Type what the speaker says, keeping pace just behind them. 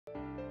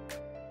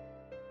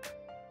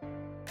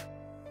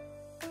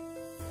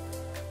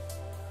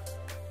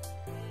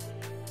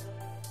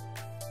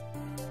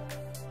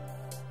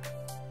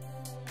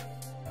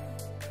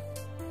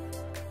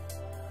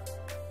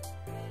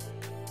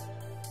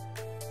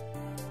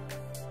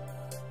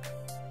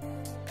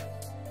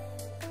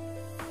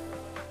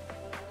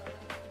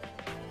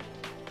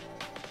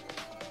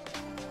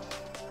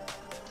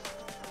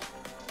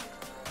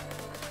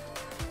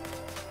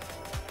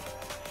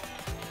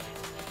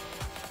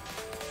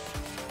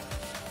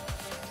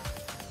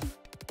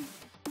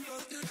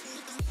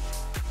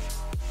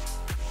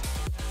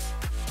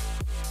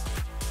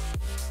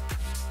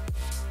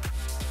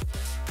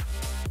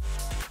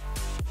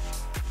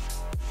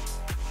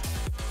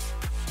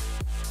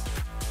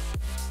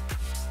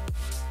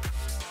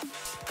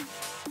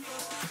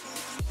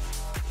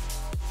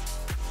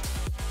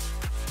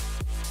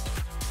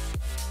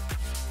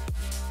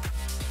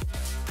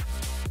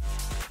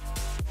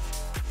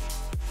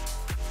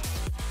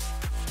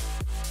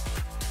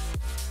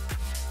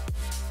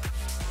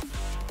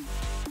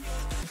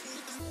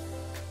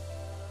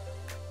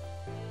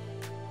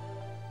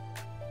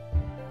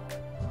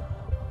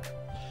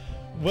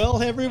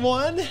Well,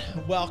 everyone,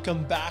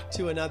 welcome back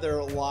to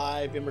another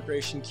live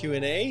immigration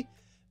Q&A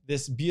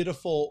this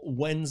beautiful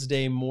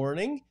Wednesday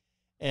morning.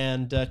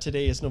 And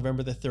today is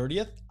November the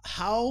 30th.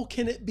 How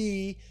can it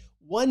be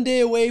one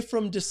day away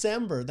from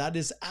December? That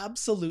is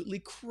absolutely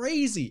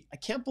crazy. I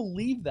can't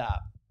believe that.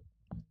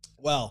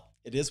 Well,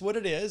 it is what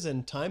it is,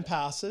 and time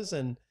passes,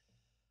 and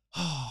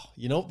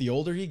the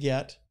older you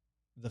get,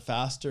 the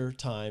faster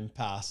time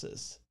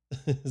passes.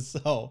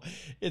 So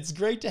it's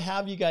great to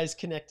have you guys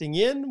connecting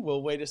in.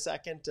 We'll wait a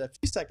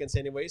few seconds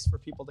anyways, for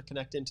people to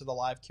connect into the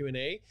live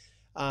Q&A.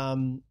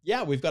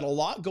 We've got a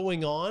lot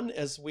going on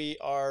as we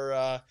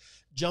are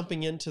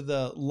jumping into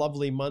the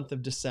lovely month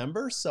of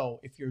December. So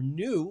if you're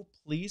new,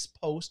 please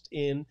post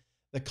in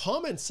the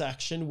comment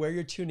section where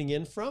you're tuning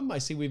in from. I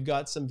see we've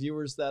got some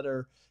viewers that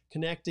are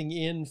connecting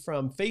in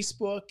from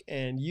Facebook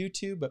and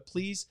YouTube, but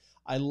please,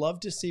 I love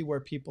to see where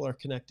people are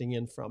connecting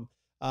in from.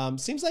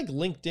 Seems like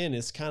LinkedIn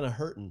is kind of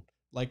hurting.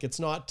 Like it's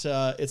not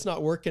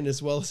working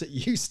as well as it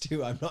used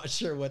to. I'm not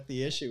sure what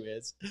the issue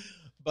is,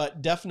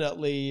 but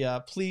definitely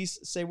please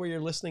say where you're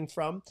listening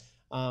from.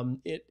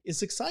 It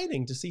is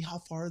exciting to see how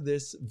far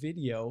this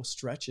video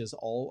stretches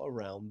all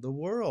around the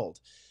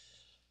world.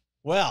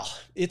 Well,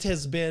 it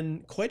has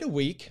been quite a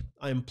week.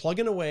 I'm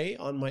plugging away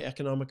on my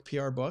economic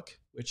PR book,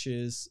 which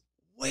is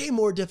way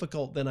more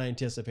difficult than I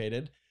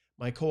anticipated.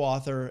 My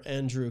co-author,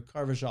 Andrew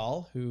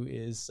Carvajal, who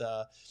is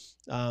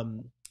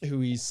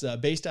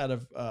based out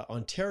of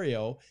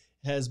Ontario,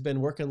 has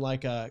been working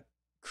like a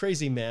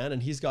crazy man,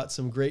 and he's got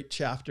some great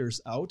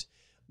chapters out,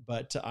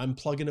 but I'm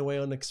plugging away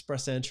on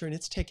Express Entry, and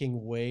it's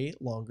taking way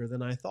longer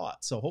than I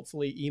thought. So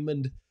hopefully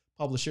Emond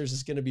Publishers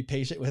is going to be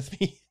patient with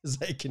me as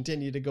I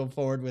continue to go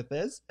forward with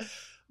this.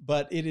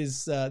 But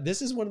this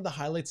is one of the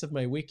highlights of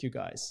my week, you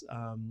guys.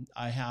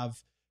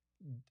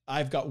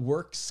 I've got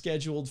work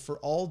scheduled for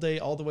all day,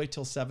 all the way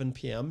till 7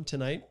 p.m.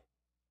 tonight.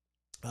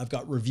 I've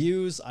got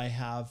reviews.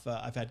 I've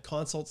had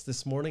consults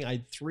this morning. I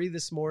had 3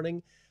 this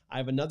morning. I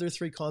have another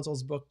 3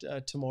 consults booked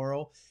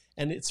tomorrow.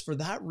 And it's for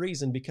that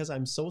reason, because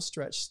I'm so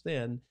stretched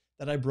thin,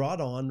 that I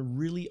brought on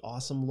really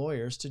awesome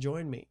lawyers to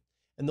join me.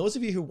 And those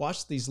of you who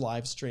watch these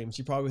live streams,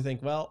 you probably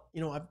think, well,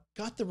 I've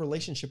got the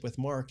relationship with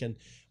Mark, and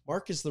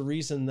Mark is the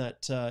reason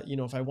that,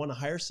 if I want to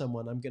hire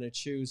someone, I'm going to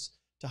choose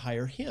to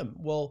hire him.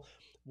 Well,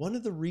 one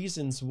of the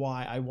reasons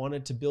why I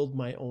wanted to build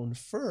my own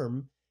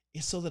firm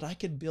is so that I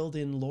could build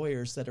in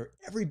lawyers that are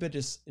every bit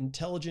as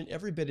intelligent,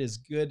 every bit as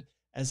good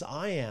as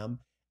I am,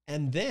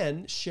 and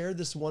then share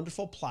this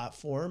wonderful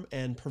platform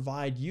and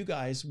provide you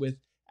guys with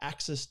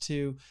access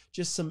to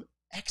just some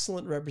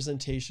excellent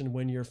representation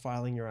when you're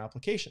filing your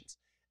applications.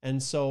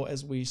 And so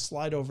as we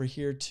slide over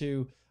here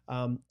to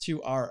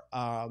our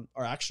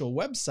actual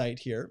website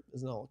here,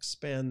 and I'll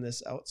expand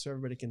this out so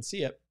everybody can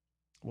see it.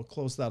 We'll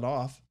close that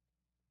off.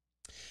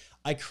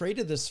 I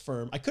created this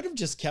firm. I could have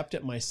just kept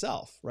it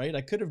myself, right?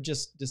 I could have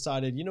just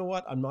decided, you know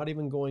what? I'm not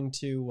even going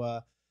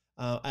to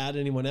add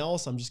anyone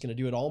else. I'm just going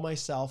to do it all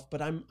myself, but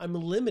I'm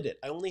limited.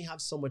 I only have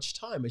so much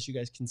time, as you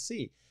guys can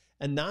see.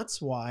 And that's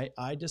why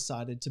I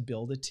decided to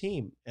build a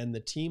team, and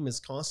the team is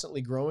constantly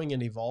growing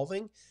and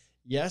evolving.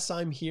 Yes,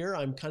 I'm here.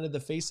 I'm kind of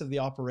the face of the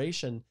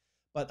operation,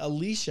 but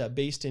Alicia,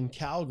 based in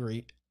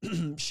Calgary,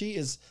 she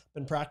has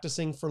been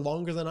practicing for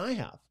longer than I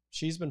have.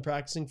 She's been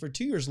practicing for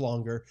 2 years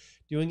longer,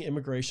 doing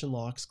immigration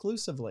law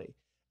exclusively.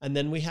 And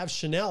then we have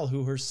Chanel,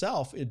 who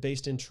herself is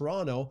based in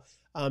Toronto,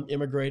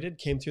 immigrated,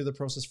 came through the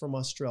process from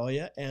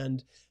Australia,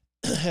 and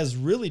has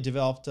really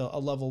developed a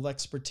level of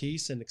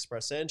expertise in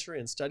express entry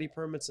and study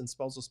permits and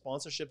spousal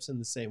sponsorships in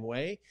the same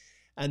way.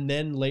 And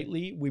then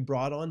lately we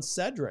brought on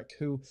Cedric,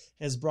 who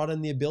has brought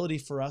in the ability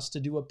for us to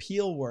do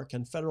appeal work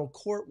and federal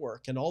court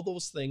work and all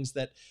those things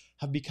that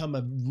have become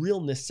a real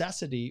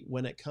necessity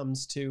when it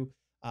comes to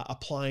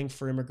applying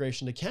for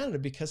immigration to Canada,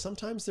 because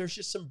sometimes there's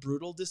just some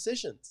brutal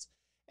decisions,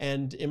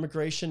 and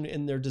immigration,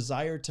 in their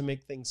desire to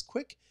make things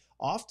quick,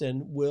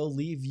 often will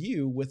leave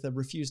you with a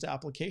refused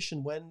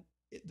application when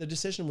the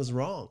decision was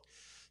wrong.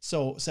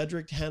 So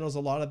Cedric handles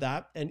a lot of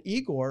that. And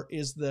Igor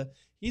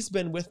he's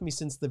been with me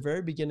since the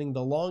very beginning,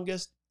 the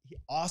longest.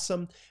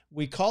 Awesome.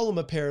 We call him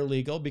a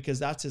paralegal because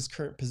that's his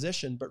current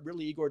position, but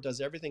really Igor does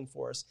everything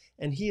for us.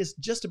 And he is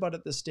just about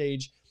at the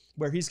stage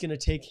where he's going to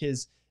take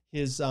his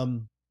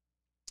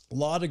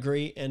law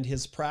degree and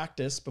his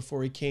practice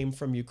before he came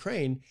from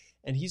Ukraine,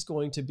 and he's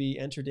going to be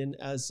entered in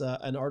as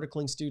an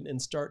articling student and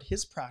start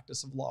his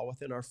practice of law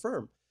within our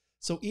firm.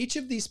 So each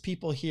of these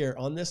people here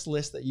on this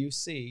list that you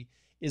see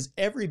is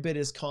every bit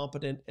as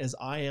competent as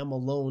I am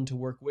alone to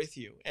work with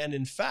you. And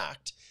in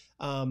fact,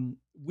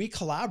 we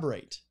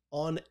collaborate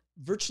on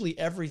virtually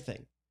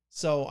everything.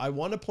 So I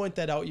want to point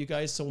that out, you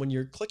guys. So when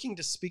you're clicking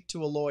to speak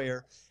to a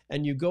lawyer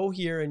and you go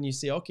here and you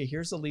see, okay,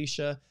 here's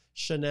Alicia,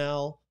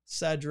 Chanel,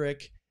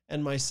 Cedric,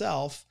 and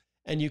myself,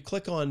 and you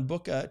click on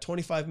book a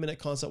 25-minute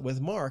consult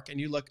with Mark, and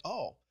you look,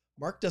 oh,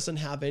 Mark doesn't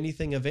have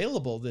anything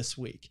available this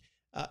week.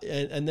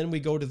 And then we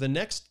go to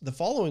the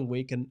following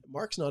week, and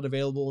Mark's not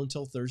available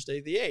until Thursday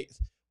the 8th.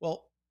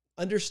 Well,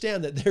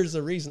 understand that there's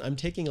a reason. I'm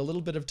taking a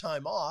little bit of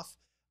time off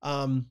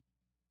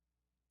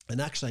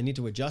And actually I need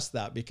to adjust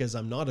that because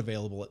I'm not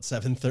available at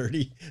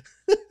 7:30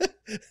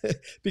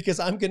 because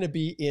I'm going to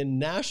be in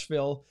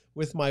Nashville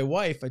with my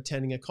wife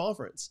attending a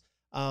conference.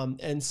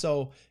 And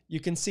so you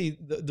can see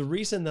the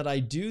reason that I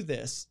do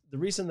this, the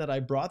reason that I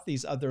brought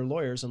these other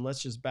lawyers, and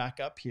let's just back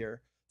up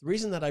here. The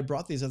reason that I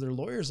brought these other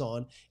lawyers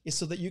on is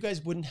so that you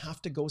guys wouldn't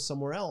have to go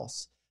somewhere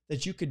else,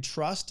 that you could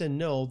trust and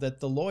know that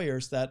the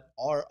lawyers that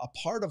are a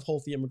part of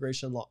Holthe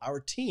Immigration Law, our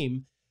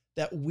team,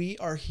 that we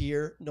are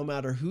here no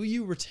matter who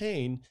you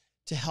retain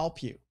to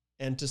help you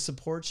and to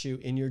support you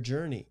in your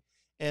journey.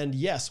 And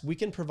yes, we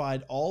can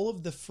provide all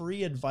of the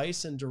free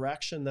advice and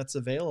direction that's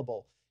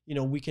available. You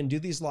know, we can do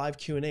these live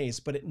Q&As,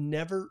 but it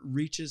never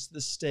reaches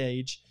the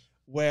stage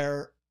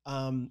where,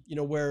 you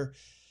know, where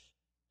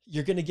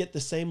you're going to get the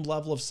same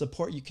level of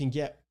support you can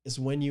get is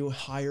when you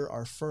hire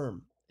our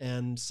firm.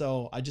 And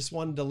so I just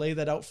wanted to lay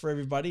that out for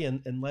everybody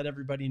and let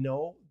everybody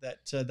know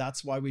that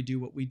that's why we do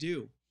what we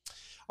do.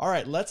 All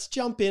right, let's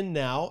jump in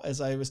now. As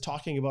I was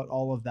talking about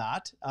all of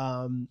that,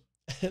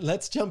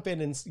 let's jump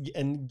in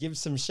and give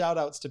some shout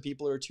outs to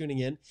people who are tuning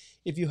in.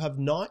 If you have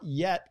not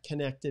yet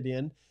connected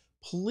in,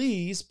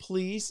 please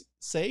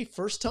say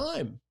first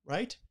time,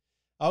 right?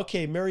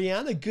 Okay,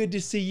 Mariana, good to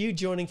see you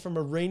joining from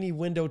a rainy,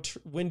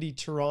 windy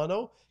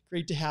Toronto.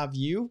 Great to have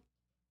you.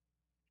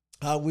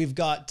 We've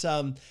got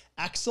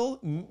Axel,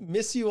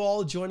 miss you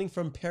all, joining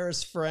from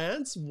Paris,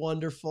 France.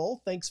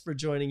 Wonderful. Thanks for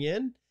joining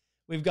in.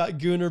 We've got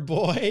Gunnar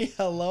Boy,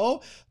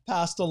 hello,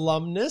 past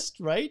alumnus,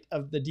 right,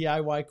 of the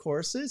DIY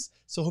courses.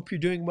 So hope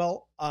you're doing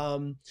well,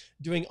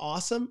 doing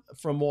awesome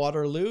from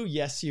Waterloo.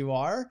 Yes, you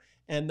are.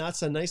 And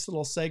that's a nice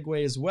little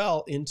segue as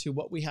well into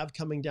what we have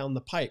coming down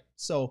the pipe.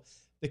 So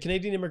the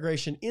Canadian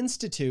Immigration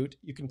Institute,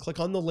 you can click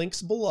on the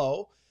links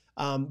below,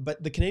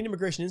 but the Canadian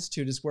Immigration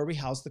Institute is where we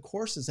house the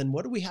courses. And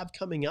what do we have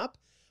coming up?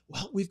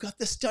 Well, we've got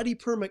the study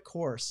permit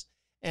course.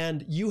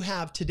 And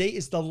today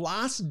is the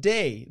last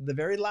day, the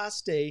very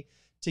last day,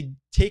 to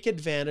take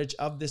advantage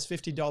of this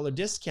 $50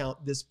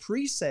 discount, this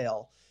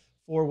pre-sale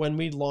for when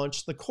we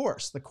launch the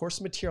course. The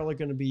course material are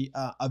going to be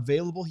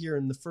available here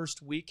in the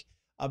first week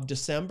of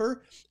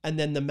December. And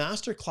then the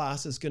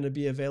masterclass is going to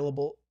be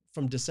available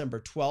from December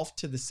 12th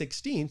to the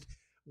 16th,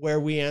 where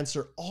we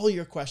answer all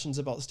your questions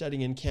about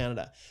studying in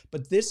Canada.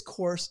 But this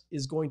course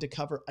is going to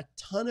cover a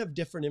ton of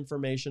different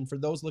information for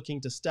those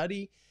looking to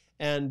study.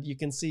 And you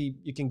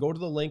can go to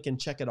the link and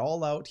check it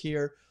all out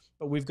here.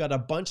 But we've got a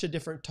bunch of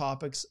different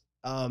topics.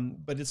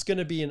 But it's going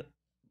to be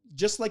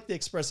just like the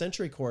Express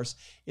Entry course,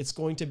 it's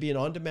going to be an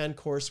on-demand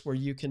course where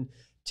you can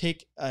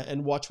take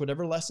and watch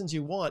whatever lessons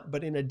you want.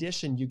 But in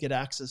addition, you get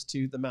access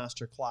to the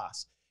master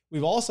class.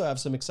 We've also have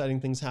some exciting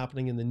things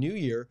happening in the new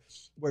year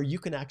where you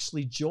can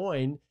actually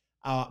join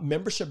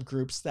membership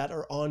groups that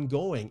are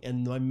ongoing,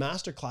 and my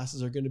master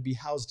classes are going to be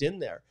housed in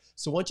there.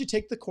 So once you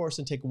take the course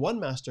and take one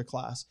master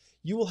class,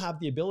 you will have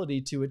the ability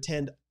to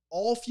attend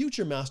all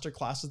future master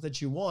classes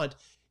that you want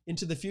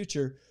into the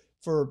future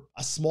for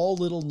a small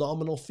little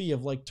nominal fee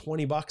of like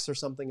 $20 or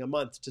something a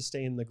month to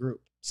stay in the group.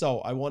 So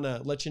I want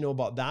to let you know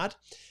about that.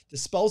 The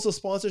spousal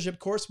sponsorship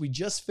course, we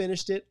just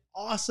finished it.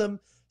 Awesome.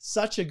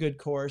 Such a good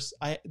course.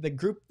 The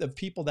group of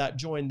people that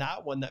joined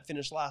that one that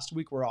finished last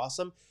week were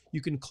awesome.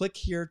 You can click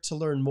here to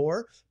learn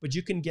more, but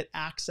you can get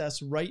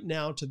access right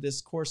now to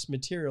this course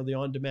material, the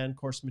on-demand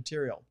course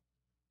material.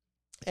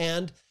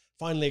 And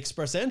finally,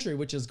 Express Entry,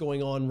 which is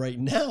going on right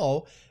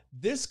now.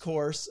 This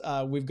course,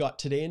 we've got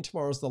today and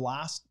tomorrow is the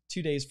last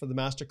 2 days for the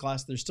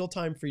masterclass. There's still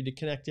time for you to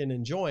connect in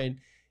and join.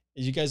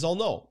 As you guys all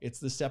know, it's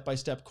the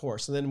step-by-step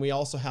course. And then we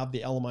also have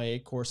the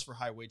LMIA course for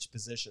high-wage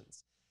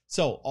positions.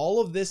 So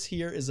all of this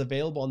here is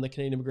available on the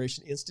Canadian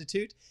Immigration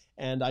Institute.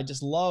 And I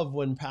just love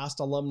when past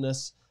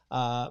alumnus,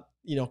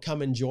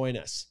 come and join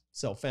us.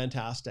 So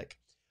fantastic.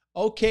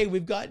 Okay,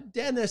 we've got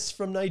Dennis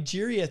from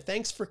Nigeria.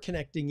 Thanks for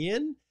connecting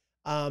in.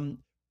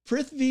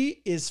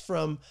 Prithvi is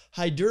from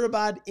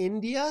Hyderabad,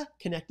 India,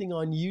 connecting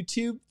on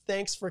YouTube.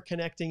 Thanks for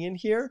connecting in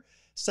here.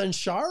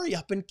 Sanchari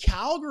up in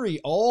Calgary.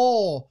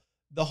 Oh,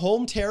 the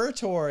home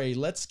territory.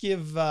 Let's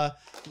give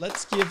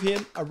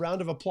him a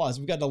round of applause.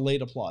 We've got a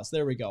late applause.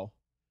 There we go.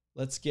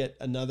 Let's get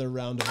another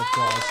round of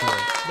applause here.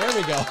 There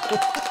we go.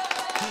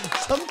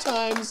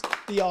 Sometimes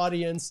the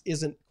audience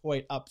isn't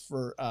quite up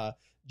for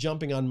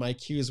jumping on my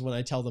cues when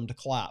I tell them to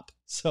clap.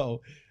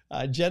 So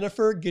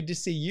Jennifer, good to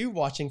see you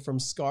watching from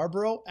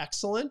Scarborough.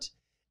 Excellent.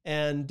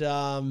 And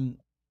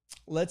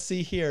let's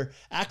see here.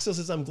 Axel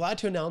says, I'm glad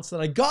to announce that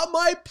I got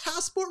my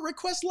passport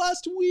request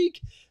last week.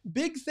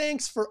 Big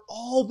thanks for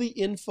all the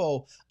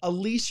info.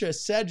 Alicia,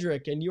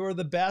 Cedric, and you're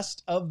the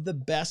best of the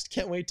best.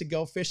 Can't wait to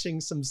go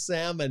fishing some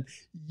salmon.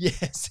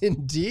 Yes,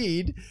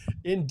 indeed.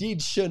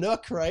 Indeed,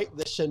 Chinook, right?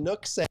 The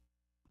Chinook salmon.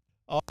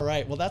 All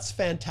right. Well, that's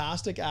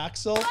fantastic,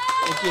 Axel.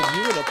 We'll give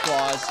you an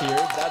applause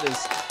here.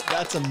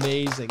 That's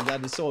amazing.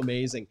 That is so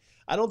amazing.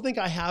 I don't think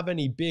I have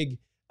any big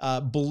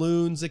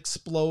balloons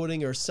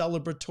exploding or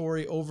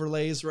celebratory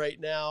overlays right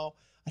now.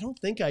 I don't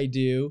think I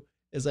do,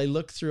 as I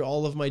look through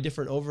all of my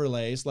different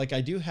overlays. Like I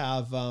do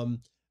have,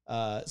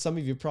 some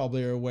of you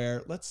probably are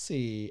aware. Let's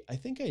see. I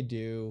think I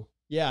do.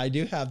 Yeah, I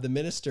do have the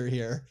minister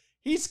here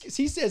He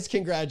says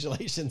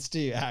congratulations to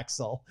you,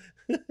 Axel.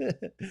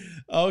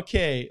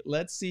 Okay,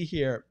 let's see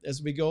here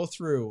as we go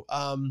through.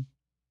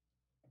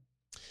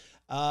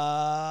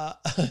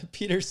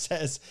 Peter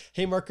says,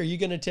 hey, Mark, are you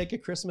going to take a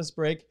Christmas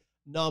break?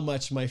 Not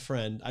much, my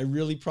friend. I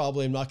really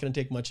probably am not going to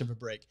take much of a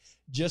break.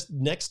 Just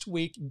next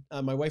week,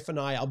 my wife and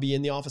I'll be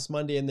in the office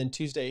Monday, and then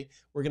Tuesday,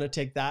 we're going to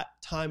take that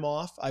time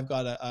off. I've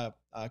got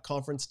a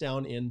conference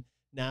down in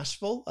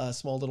Nashville, a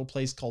small little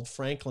place called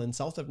Franklin,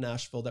 south of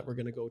Nashville, that we're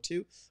going to go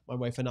to, my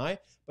wife and I.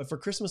 But for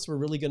Christmas, we're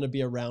really going to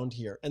be around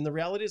here. And the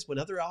reality is when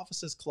other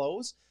offices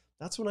close,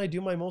 that's when I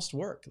do my most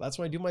work. That's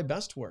when I do my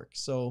best work.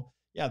 So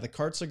yeah, the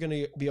carts are going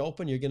to be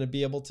open. You're going to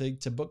be able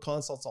to book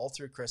consults all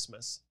through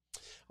Christmas.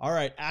 All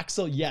right,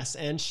 Axel, yes,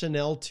 and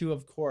Chanel too,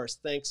 of course.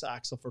 Thanks,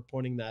 Axel, for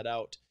pointing that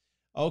out.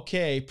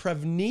 Okay,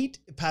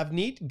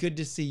 Pavneet, good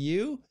to see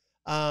you.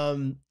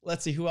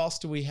 Let's see, who else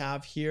do we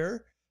have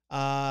here?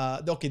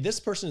 Okay, this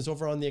person is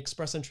over on the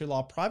Express Entry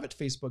Law private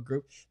Facebook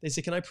group. They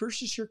say, can I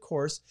purchase your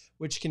course,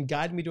 which can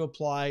guide me to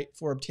apply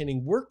for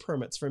obtaining work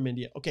permits from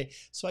India? Okay,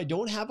 so I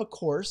don't have a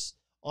course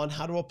on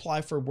how to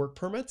apply for work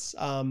permits.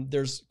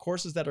 There's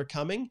courses that are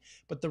coming,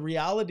 but the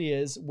reality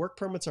is work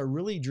permits are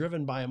really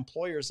driven by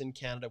employers in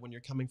Canada when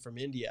you're coming from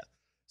India.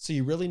 So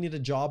you really need a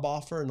job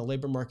offer and a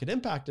labor market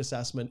impact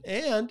assessment.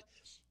 And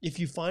if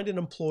you find an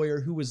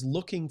employer who is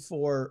looking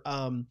for,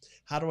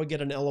 how do I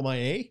get an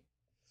LMIA?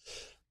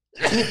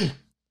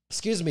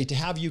 Excuse me, to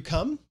have you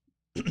come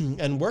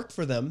and work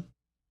for them.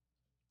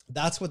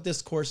 That's what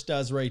this course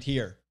does right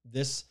here.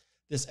 This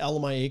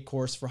LMIA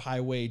course for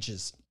high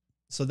wages.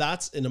 So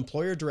that's an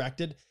employer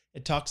directed.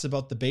 It talks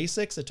about the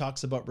basics. It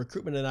talks about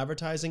recruitment and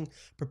advertising,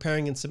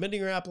 preparing and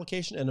submitting your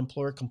application, and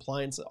employer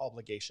compliance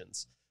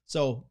obligations.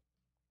 So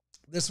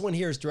this one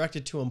here is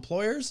directed to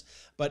employers,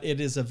 but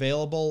it is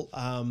available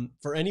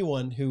for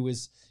anyone who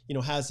is,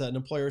 has an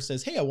employer who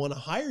says, hey, I want to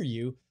hire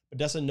you, but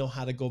doesn't know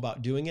how to go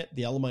about doing it.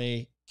 The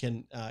LMIA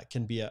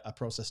can be a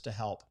process to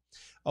help.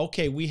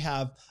 Okay, we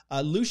have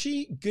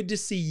Lucy, good to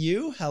see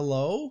you.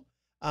 Hello.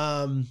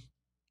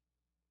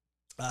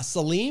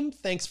 Salim,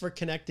 thanks for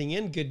connecting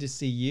in. Good to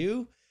see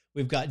you.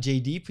 We've got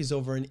Jaydeep, who's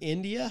over in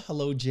India.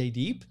 Hello,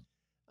 Jaydeep.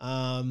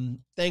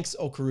 Thanks,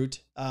 Okarut.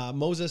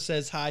 Moses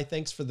says, hi,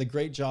 thanks for the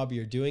great job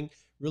you're doing.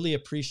 Really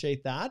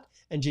appreciate that.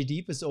 And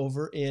Jaydeep is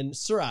over in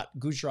Surat,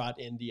 Gujarat,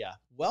 India.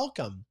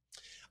 Welcome.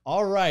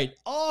 All right.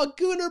 Oh,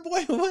 Gunnar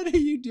Boy, what are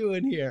you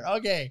doing here?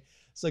 Okay.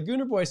 So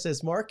Gunnar Boy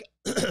says, Mark,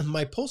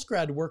 my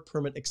postgrad work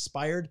permit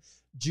expired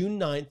June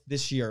 9th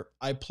this year.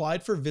 I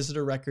applied for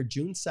visitor record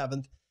June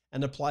 7th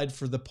and applied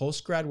for the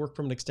postgrad work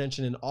permit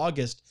extension in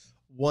August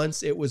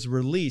once it was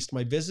released.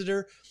 My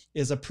visitor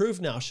is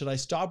approved now. Should I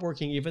stop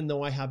working even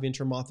though I have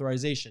interim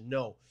authorization?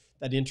 No,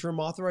 that interim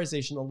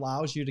authorization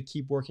allows you to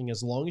keep working.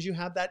 As long as you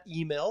have that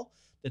email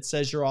that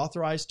says you're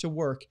authorized to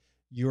work,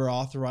 you're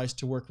authorized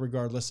to work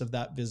regardless of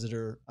that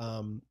visitor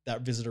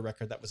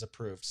record that was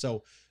approved.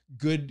 So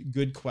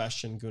good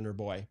question, Gunnar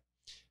Boy.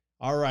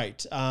 All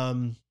right.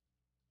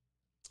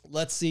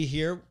 Let's see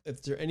here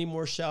if there are any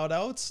more shout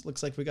outs.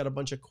 Looks like we got a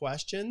bunch of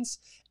questions.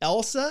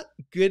 Elsa,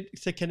 good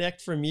to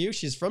connect from you.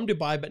 She's from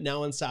Dubai, but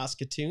now in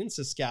Saskatoon,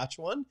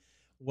 Saskatchewan.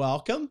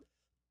 Welcome.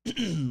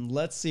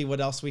 Let's see what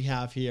else we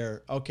have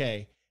here.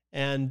 Okay.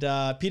 And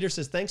Peter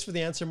says, thanks for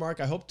the answer, Mark.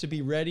 I hope to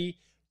be ready.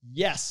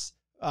 Yes.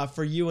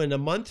 For you in a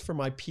month for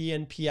my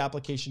PNP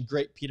application.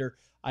 Great, Peter.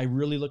 I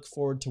really look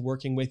forward to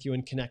working with you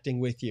and connecting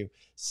with you.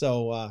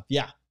 So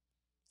yeah.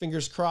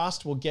 Fingers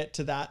crossed, we'll get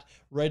to that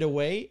right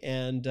away,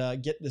 and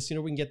the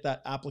sooner we can get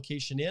that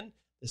application in,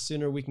 the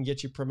sooner we can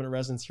get you permanent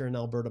residence here in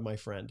Alberta, my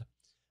friend.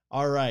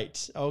 All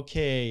right.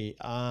 Okay.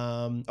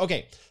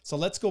 Okay. So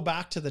let's go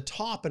back to the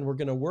top, and we're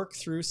going to work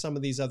through some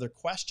of these other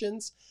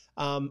questions.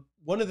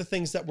 One of the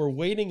things that we're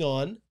waiting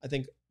on, I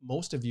think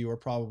most of you are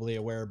probably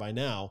aware by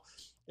now,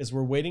 is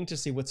we're waiting to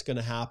see what's going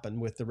to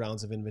happen with the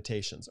rounds of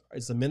invitations.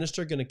 Is the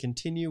minister going to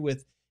continue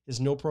with his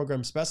no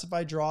program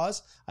specified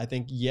draws? I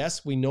think,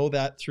 yes, we know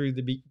that through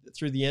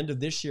the end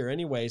of this year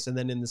anyways. And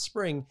then in the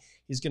spring,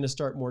 he's going to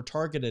start more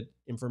targeted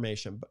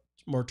information, but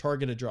more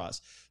targeted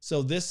draws.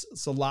 So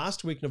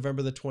last week,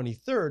 November the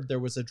 23rd, there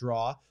was a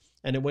draw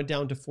and it went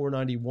down to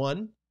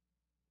 491.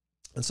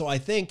 And so I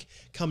think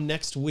come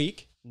next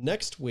week,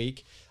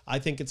 I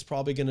think it's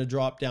probably going to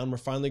drop down. We're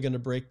finally going to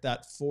break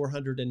that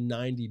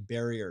 490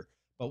 barrier,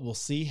 but we'll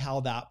see how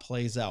that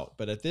plays out.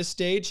 But at this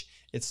stage,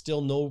 it's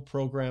still no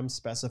program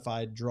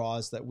specified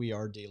draws that we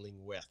are dealing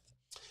with.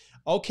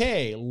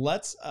 Okay,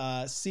 let's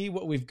see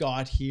what we've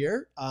got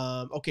here.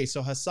 Okay,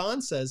 so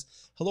Hassan says,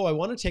 hello, I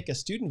want to take a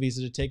student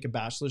visa to take a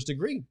bachelor's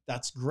degree.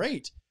 That's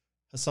great.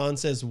 Hassan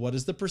says, what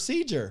is the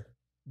procedure?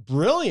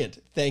 Brilliant.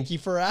 Thank you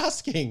for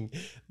asking.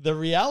 The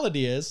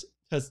reality is,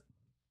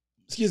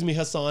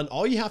 Hassan,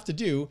 all you have to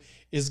do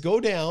is go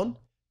down,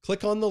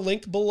 click on the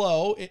link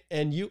below,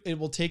 and it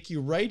will take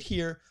you right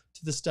here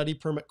to the study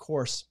permit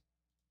course.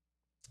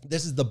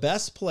 This is the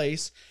best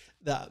place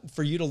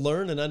for you to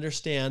learn and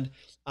understand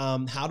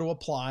how to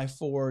apply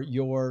for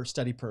your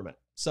study permit.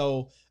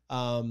 So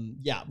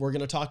Yeah, we're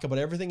going to talk about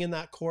everything in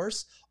that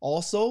course.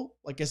 Also,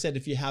 like I said,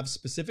 if you have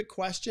specific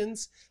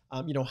questions,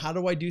 how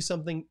do I do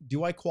something?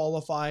 Do I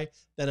qualify?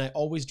 Then I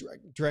always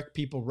direct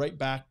people right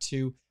back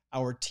to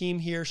our team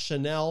here.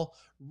 Chanel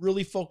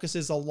really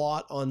focuses a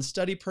lot on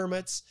study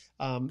permits.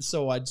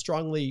 So I'd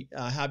strongly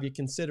have you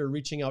consider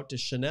reaching out to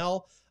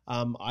Chanel.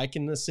 I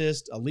can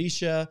assist,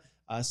 Alicia,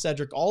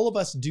 Cedric, all of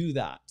us do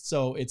that.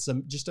 So it's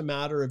just a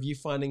matter of you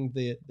finding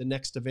the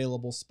next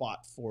available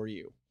spot for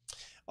you.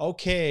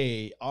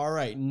 Okay, all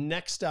right,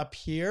 next up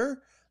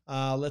here,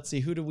 let's see,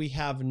 who do we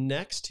have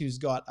next who's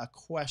got a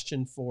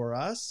question for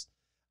us?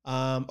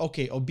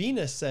 Okay,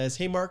 Obina says,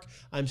 hey Mark,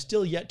 I'm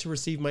still yet to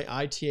receive my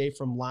ITA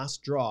from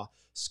last draw.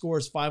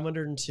 Scores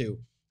 502.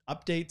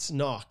 Updates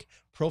knock.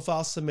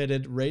 Profile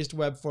submitted, raised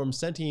web form,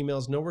 sent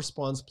emails, no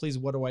response. Please,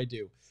 what do I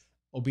do?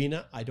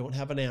 Obina, I don't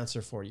have an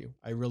answer for you.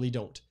 I really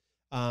don't.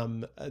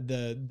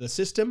 The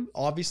system,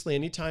 obviously,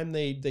 anytime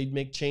they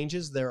make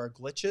changes, there are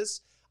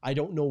glitches. I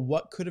don't know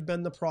what could have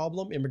been the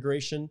problem.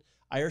 Immigration,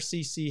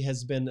 IRCC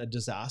has been a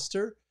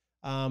disaster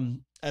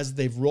as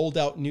they've rolled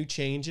out new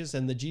changes,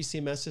 and the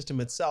GCMS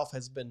system itself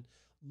has been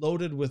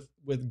loaded with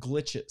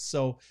glitches.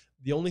 So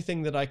the only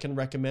thing that I can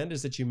recommend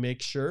is that you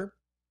make sure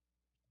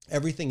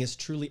everything is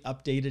truly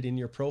updated in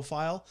your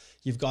profile.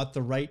 You've got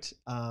the right,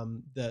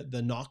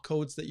 the knock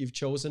codes that you've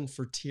chosen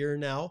for tier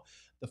now.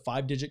 The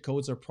 5-digit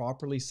codes are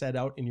properly set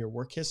out in your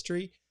work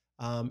history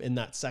in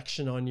that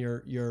section on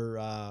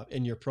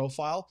in your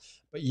profile.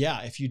 But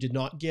yeah, if you did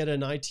not get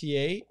an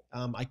ITA,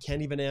 I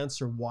can't even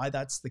answer why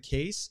that's the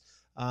case.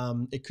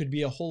 It could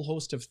be a whole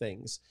host of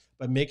things,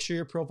 but make sure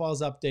your profile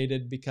is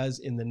updated, because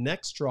in the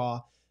next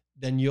draw,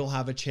 then you'll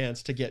have a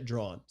chance to get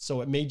drawn.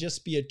 So it may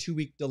just be a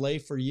 2-week delay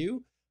for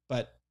you,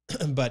 but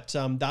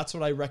that's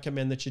what I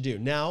recommend that you do.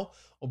 Now,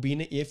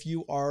 Obina, if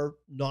you are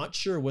not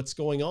sure what's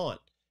going on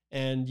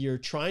and you're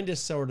trying to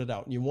sort it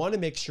out and you want to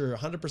make sure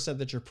 100%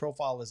 that your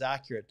profile is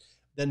accurate,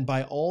 then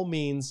by all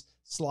means,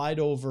 slide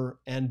over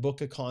and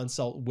book a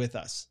consult with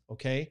us.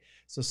 Okay.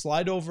 So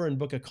slide over and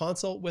book a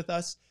consult with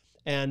us.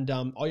 And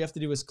all you have to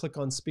do is click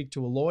on speak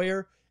to a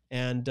lawyer.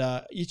 And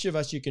each of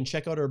us, you can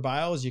check out our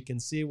bios. You can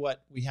see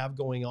what we have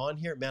going on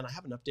here. Man, I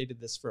haven't updated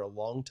this for a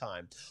long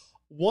time.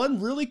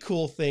 One really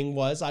cool thing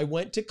was I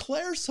went to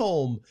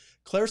Claresholm,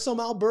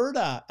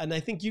 Alberta. And I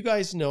think you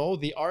guys know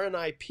the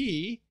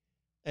RNIP.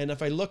 And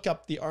if I look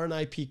up the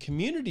RNIP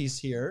communities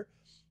here,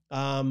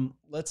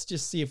 let's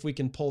just see if we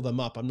can pull them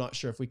up. I'm not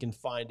sure if we can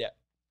find it.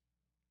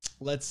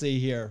 Let's see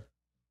here.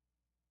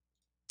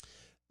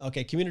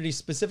 Okay, community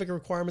specific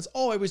requirements.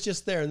 Oh, I was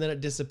just there and then it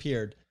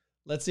disappeared.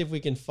 Let's see if we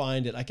can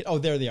find it. Oh,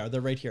 there they are.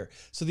 They're right here.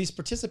 So these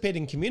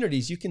participating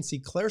communities, you can see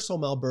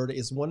Claresholm, Alberta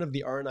is one of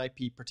the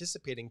RNIP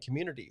participating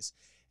communities.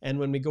 And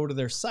when we go to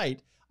their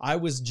site, I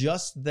was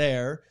just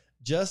there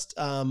just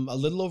a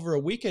little over a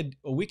week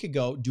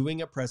ago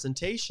doing a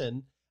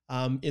presentation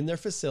in their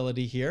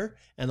facility here.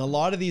 And a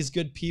lot of these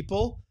good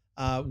people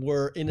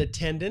were in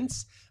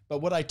attendance. But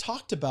what I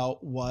talked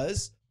about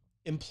was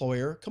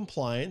employer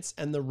compliance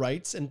and the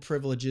rights and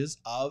privileges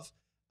of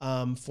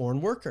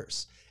foreign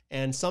workers.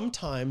 And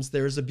sometimes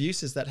there's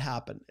abuses that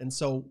happen. And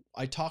so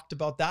I talked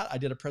about that. I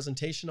did a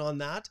presentation on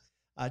that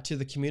to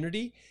the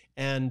community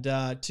and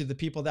to the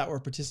people that were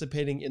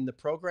participating in the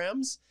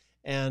programs.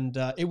 And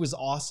it was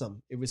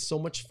awesome. It was so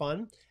much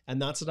fun. And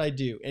that's what I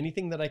do.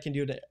 Anything that I can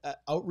do to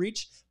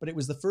outreach. But it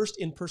was the first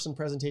in-person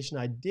presentation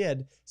I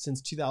did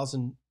since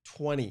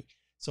 2020.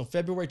 So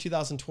February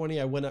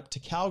 2020, I went up to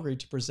Calgary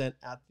to present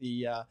at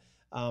the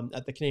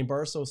Canadian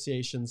Bar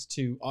Associations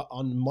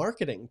on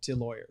marketing to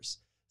lawyers.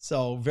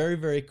 So very,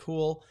 very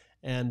cool.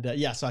 And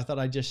yeah, so I thought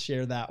I'd just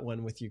share that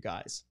one with you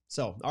guys.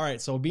 So, all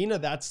right. So Obina,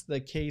 that's the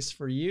case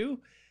for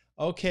you.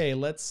 Okay,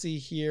 let's see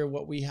here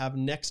what we have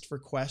next for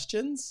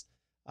questions.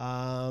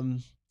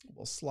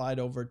 We'll slide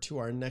over to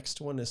our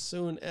next one as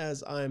soon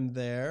as I'm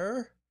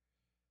there.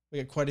 We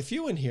got quite a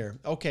few in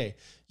here. Okay.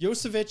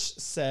 Yosevich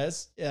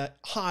says,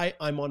 hi,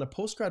 I'm on a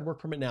postgrad work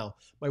permit now.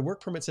 My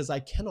work permit says I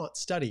cannot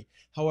study.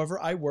 However,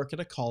 I work at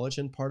a college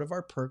and part of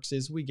our perks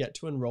is we get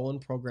to enroll in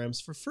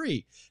programs for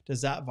free.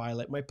 Does that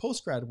violate my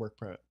postgrad work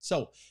permit?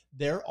 So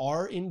there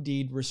are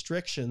indeed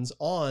restrictions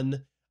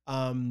on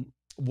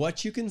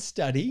what you can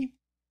study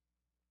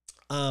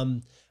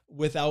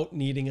without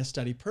needing a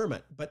study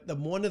permit. But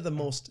one of the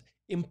most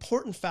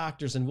important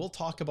factors, and we'll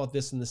talk about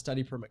this in the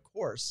study permit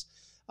course,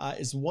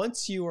 is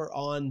once you are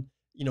on,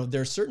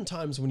 there are certain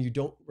times when you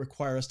don't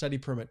require a study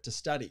permit to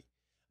study,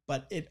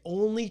 but it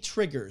only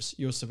triggers,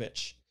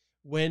 Yosevich,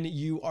 when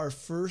you are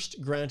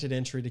first granted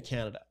entry to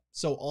Canada.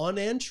 So on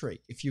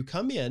entry, if you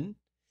come in,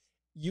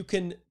 you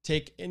can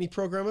take any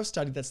program of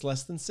study that's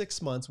less than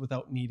 6 months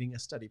without needing a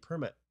study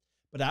permit.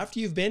 But after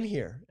you've been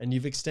here and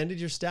you've extended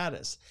your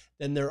status,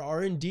 then there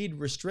are indeed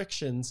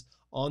restrictions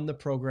on the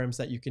programs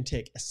that you can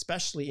take,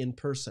 especially in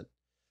person.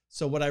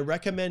 So what I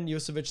recommend,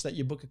 Yosevich, that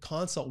you book a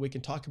consult. We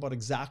can talk about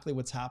exactly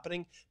what's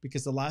happening,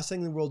 because the last thing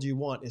in the world you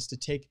want is to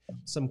take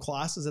some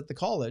classes at the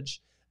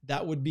college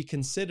that would be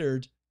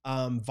considered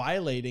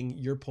violating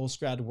your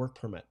postgrad work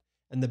permit.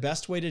 And the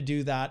best way to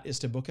do that is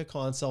to book a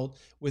consult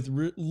with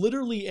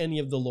literally any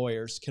of the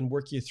lawyers can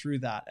work you through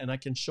that. And I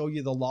can show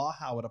you the law,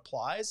 how it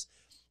applies.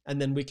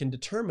 And then we can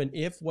determine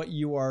if what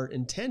you are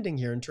intending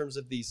here in terms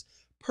of these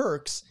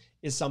perks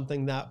is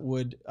something that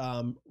would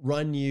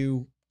run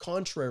you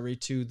contrary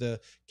to the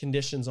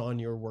conditions on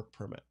your work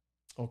permit.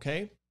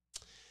 Okay.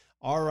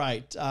 All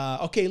right.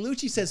 Okay.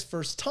 Lucci says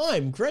first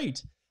time.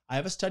 Great. I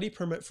have a study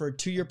permit for a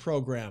 2-year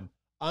program.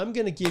 I'm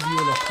going to give you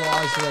an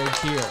applause right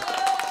here,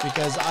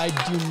 because I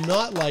do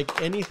not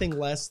like anything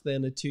less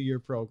than a 2-year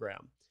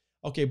program.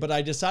 Okay, but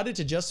I decided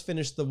to just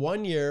finish the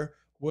 1 year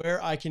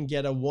where I can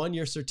get a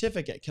 1-year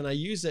certificate. Can I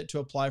use it to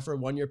apply for a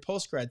 1-year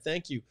postgrad?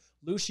 Thank you.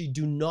 Lucy,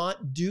 do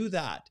not do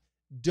that.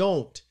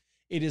 Don't.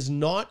 It is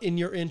not in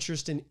your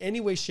interest in any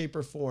way, shape,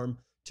 or form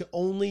to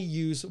only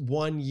use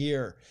 1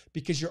 year,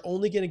 because you're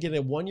only going to get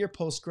a 1-year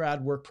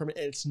postgrad work permit,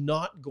 and it's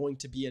not going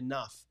to be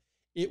enough.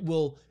 It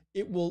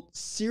will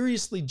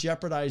seriously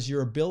jeopardize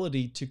your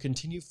ability to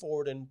continue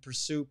forward and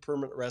pursue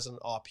permanent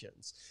resident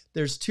options.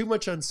 There's too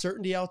much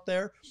uncertainty out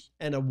there,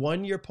 and a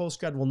 1-year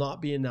postgrad will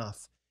not be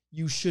enough.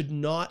 You should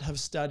not have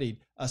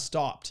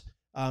stopped.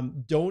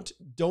 Don't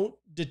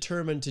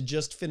determine to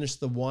just finish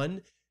the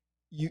 1.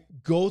 You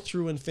go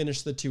through and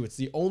finish the 2. It's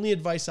the only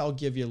advice I'll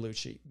give you,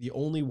 Lucci. The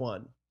only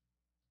one.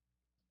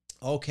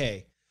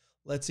 Okay,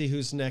 let's see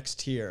who's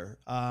next here.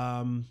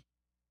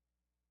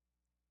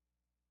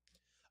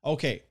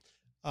 Okay.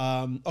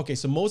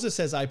 So Moses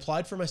says, I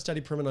applied for my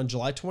study permit on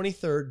July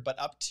 23rd, but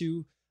up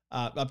to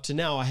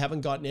now, I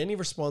haven't gotten any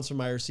response from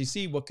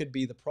IRCC. What could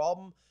be the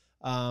problem?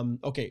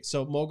 Okay,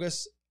 so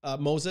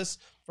Moses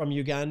from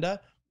Uganda,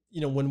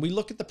 when we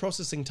look at the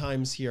processing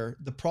times here,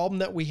 the problem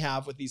that we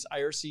have with these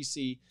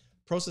IRCC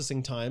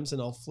processing times,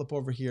 and I'll flip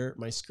over here at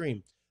my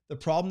screen, the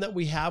problem that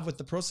we have with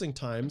the processing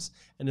times,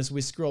 and as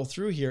we scroll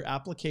through here,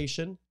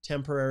 application,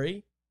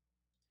 temporary,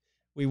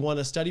 we want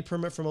a study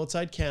permit from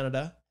outside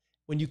Canada.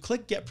 When you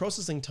click get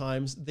processing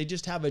times, they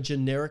just have a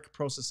generic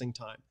processing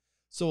time.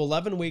 So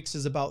 11 weeks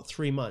is about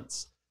 3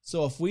 months.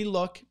 So if we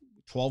look,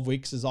 12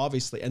 weeks is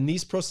obviously, and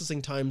these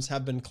processing times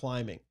have been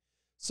climbing.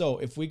 So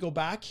if we go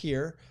back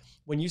here,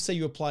 when you say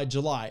you applied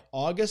July,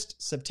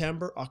 August,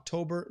 September,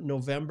 October,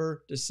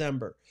 November,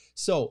 December.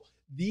 So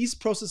these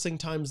processing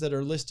times that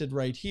are listed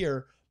right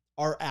here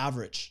are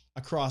average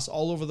across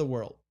all over the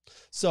world.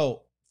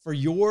 So for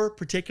your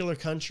particular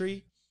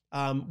country,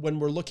 when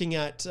we're looking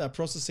at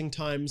processing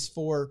times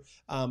for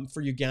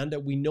Uganda,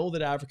 we know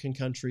that African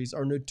countries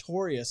are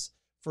notorious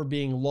for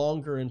being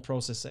longer in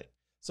processing.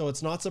 So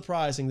it's not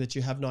surprising that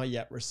you have not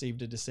yet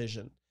received a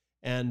decision.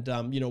 And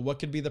what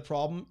could be the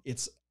problem?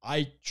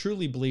 I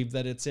truly believe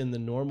that it's in the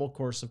normal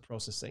course of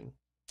processing.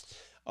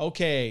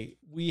 Okay,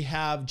 we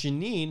have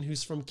Janine,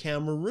 who's from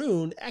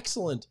Cameroon.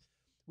 Excellent.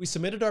 We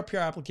submitted our PR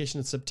application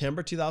in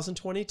September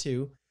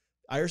 2022.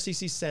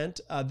 IRCC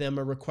sent them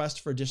a request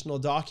for additional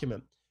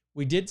document.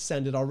 We did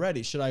send it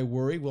already. Should I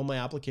worry? Will my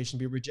application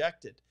be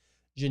rejected?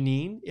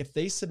 Janine, if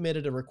they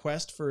submitted a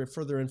request for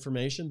further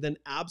information, then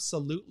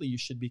absolutely you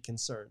should be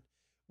concerned.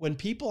 When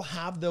people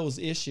have those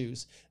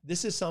issues,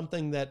 this is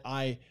something that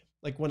I,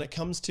 like when it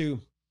comes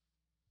to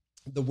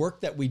the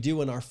work that we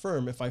do in our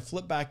firm, if I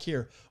flip back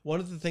here, one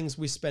of the things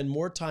we spend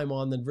more time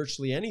on than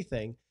virtually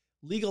anything,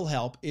 legal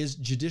help, is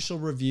judicial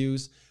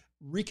reviews,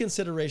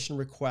 reconsideration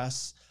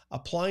requests,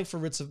 applying for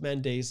writs of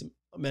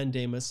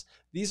mandamus.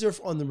 These are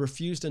on the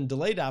refused and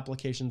delayed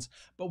applications,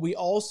 but we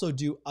also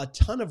do a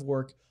ton of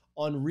work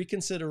on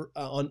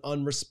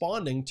on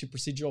responding to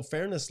procedural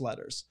fairness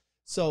letters.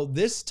 So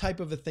this type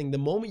of a thing, the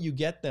moment you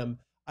get them,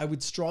 I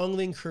would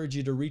strongly encourage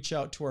you to reach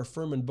out to our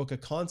firm and book a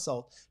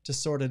consult to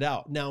sort it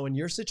out. Now, in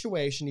your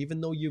situation, even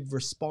though you've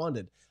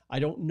responded, I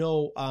don't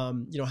know,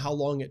 how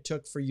long it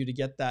took for you to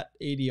get that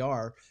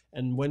ADR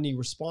and when you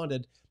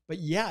responded. But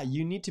yeah,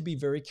 you need to be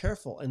very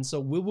careful. And so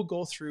we will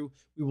go through,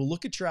 we will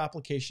look at your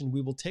application,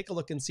 we will take a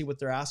look and see what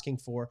they're asking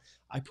for.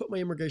 I put my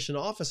immigration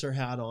officer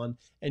hat on,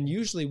 and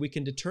usually we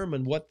can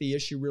determine what the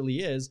issue really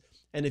is.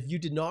 And if you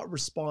did not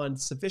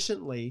respond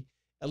sufficiently,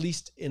 at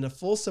least in a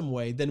fulsome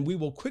way, then we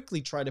will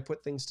quickly try to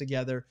put things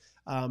together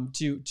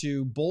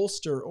to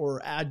bolster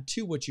or add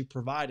to what you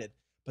provided.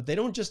 But they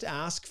don't just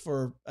ask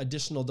for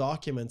additional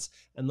documents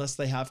unless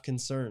they have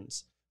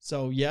concerns.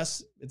 So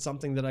yes, it's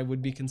something that I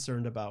would be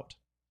concerned about.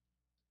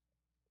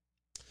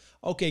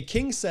 Okay,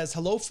 King says,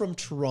 hello from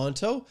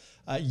Toronto.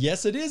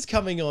 Yes, it is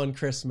coming on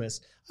Christmas.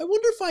 I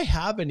wonder if I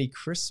have any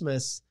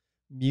Christmas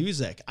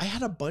music. I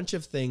had a bunch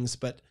of things,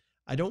 but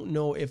I don't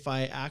know if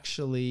I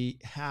actually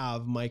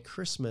have my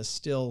Christmas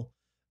still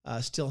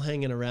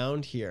hanging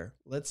around here.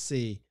 Let's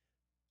see.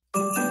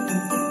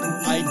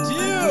 I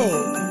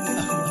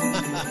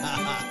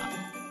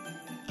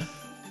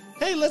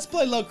do. Hey, let's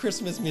play low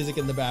Christmas music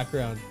in the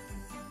background.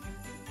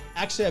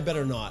 Actually, I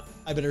better not.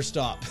 I better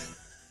stop.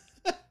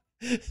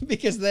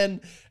 Because then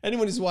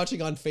anyone who's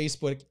watching on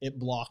Facebook, it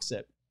blocks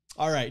it.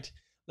 All right,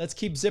 let's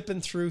keep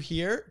zipping through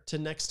here to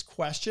next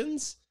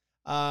questions.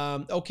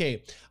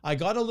 Okay, I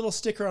got a little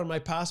sticker on my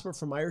passport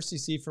from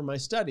IRCC for my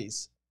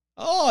studies.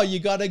 Oh, you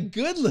got a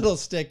good little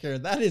sticker.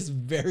 That is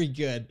very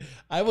good.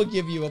 I will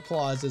give you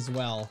applause as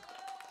well.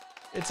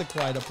 It's a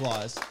quiet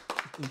applause.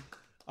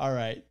 All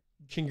right.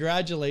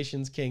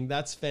 Congratulations, King.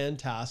 That's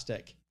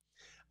fantastic.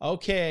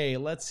 Okay,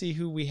 let's see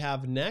who we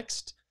have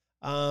next.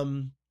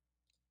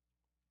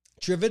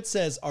 Trivet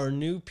says, are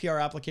new PR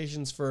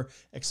applications for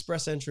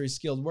express entry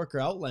skilled worker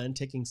Outland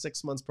taking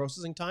 6 months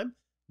processing time?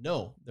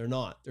 No, they're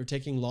not. They're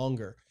taking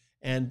longer.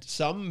 And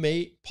some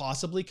may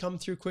possibly come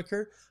through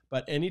quicker,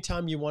 but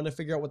anytime you want to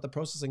figure out what the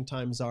processing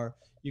times are,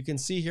 you can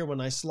see here when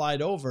I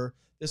slide over,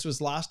 this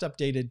was last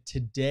updated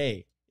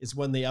today is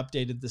when they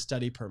updated the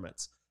study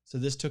permits. So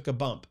this took a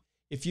bump.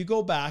 If you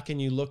go back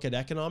and you look at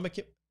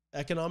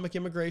economic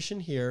immigration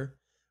here,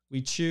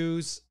 we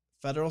choose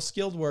federal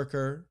skilled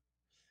worker,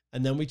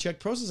 and then we check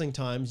processing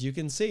times, you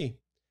can see.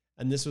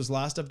 And this was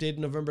last updated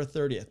November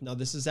 30th. Now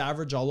this is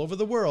average all over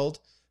the world,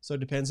 so it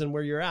depends on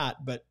where you're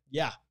at. But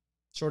yeah,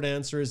 short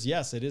answer is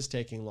yes, it is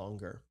taking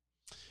longer.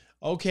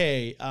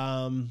 Okay.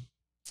 All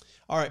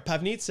right.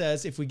 Pavneet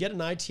says, if we get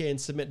an ITA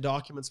and submit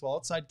documents while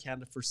outside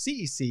Canada for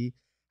CEC,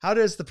 how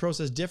does the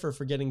process differ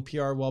for getting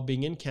PR while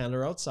being in Canada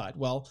or outside?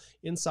 Well,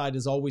 inside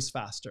is always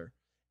faster.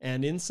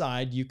 And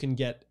inside you can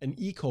get an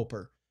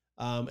e-coper.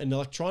 An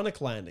electronic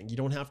landing. You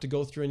don't have to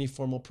go through any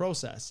formal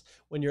process.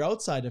 When you're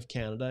outside of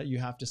Canada, you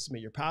have to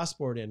submit your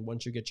passport in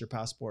once you get your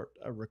passport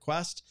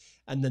request,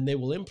 and then they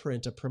will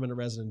imprint a permanent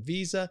resident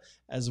visa,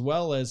 as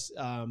well as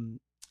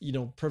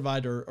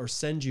provide or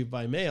send you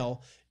by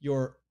mail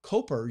your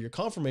COPER, your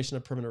confirmation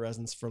of permanent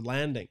residence for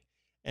landing.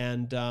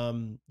 And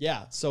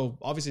so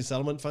obviously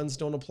settlement funds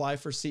don't apply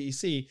for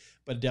CEC,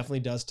 but it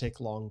definitely does take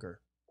longer.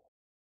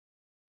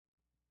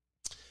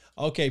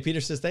 Okay, Peter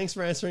says, thanks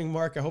for answering,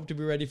 Mark. I hope to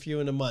be ready for you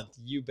in a month.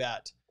 You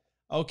bet.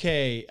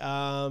 Okay.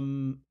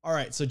 All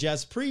right. So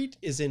Jaspreet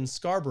is in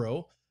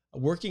Scarborough,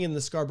 working in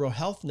the Scarborough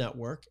Health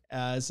Network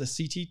as a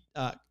CT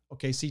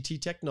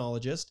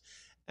technologist,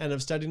 and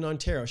I've studied in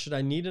Ontario. Should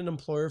I need an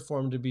employer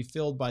form to be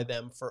filled by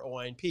them for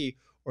OINP,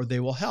 or they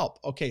will help?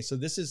 Okay, so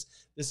this is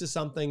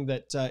something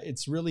that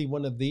it's really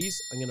one of these.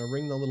 I'm going to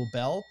ring the little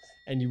bell,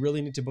 and you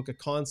really need to book a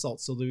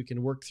consult so that we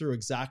can work through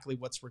exactly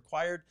what's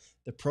required,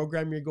 the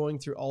program you're going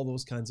through, all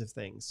those kinds of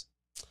things.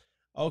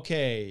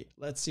 Okay,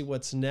 let's see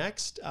what's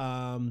next.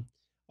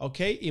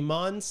 Okay,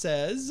 Iman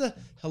says,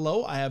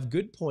 hello, I have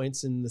good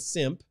points in the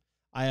SIMP.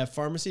 I have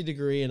pharmacy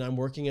degree and I'm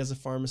working as a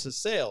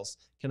pharmacist sales.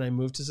 Can I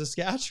move to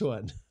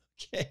Saskatchewan?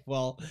 Okay,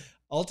 well,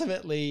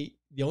 ultimately,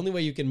 the only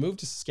way you can move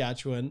to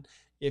Saskatchewan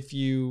if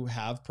you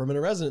have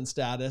permanent resident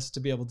status to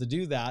be able to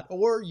do that,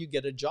 or you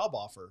get a job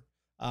offer.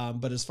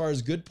 But as far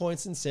as good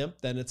points in SIMP,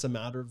 then it's a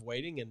matter of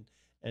waiting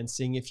and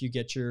seeing if you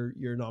get your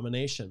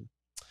nomination.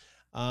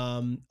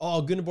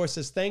 Gunnaborg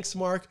says, thanks,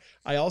 Mark.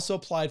 I also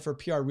applied for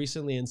PR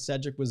recently and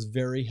Cedric was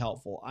very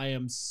helpful. I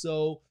am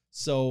so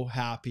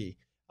happy.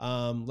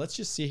 Let's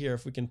just see here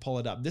if we can pull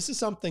it up. This is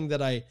something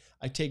that I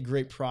take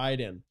great pride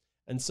in.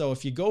 And so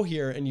if you go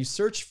here and you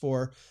search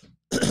for,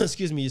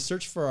 you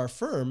search for our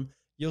firm,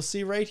 you'll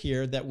see right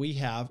here that we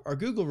have our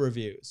Google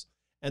reviews.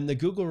 And the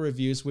Google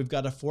reviews, we've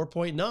got a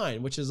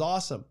 4.9, which is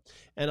awesome.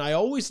 And I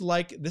always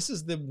this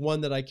is the one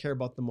that I care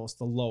about the most,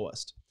 the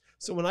lowest.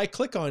 So when I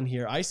click on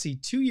here, I see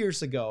 2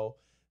 years ago,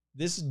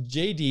 this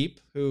Jay Deep,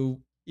 who,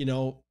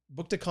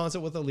 booked a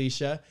consult with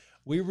Alicia.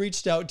 We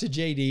reached out to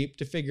Jay Deep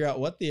to figure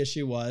out what the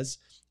issue was.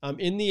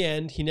 In the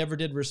end, he never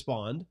did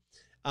respond.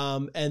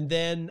 And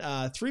then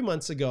 3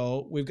 months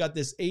ago, we've got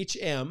this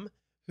HM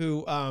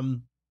who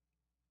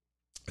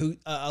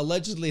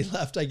allegedly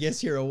left, I guess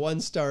here, a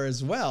 1-star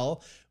as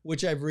well,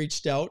 which I've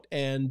reached out,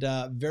 and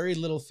very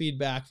little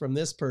feedback from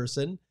this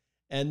person.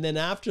 And then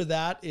after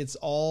that, it's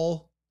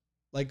all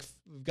like,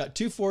 we've got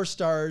 2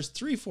 4-stars,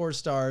 3 4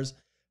 stars,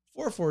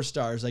 4 4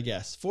 stars, I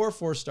guess, 4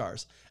 4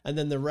 stars. And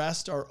then the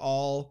rest are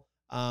all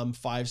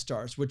 5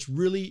 stars, which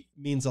really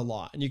means a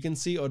lot. And you can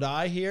see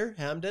Odai here,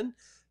 Hamden,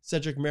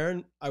 Cedric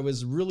Marin, I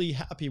was really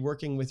happy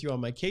working with you on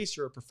my case.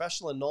 You're a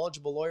professional and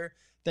knowledgeable lawyer.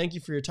 Thank you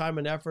for your time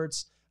and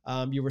efforts.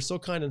 You were so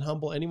kind and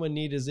humble. Anyone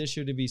need his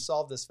issue to be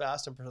solved as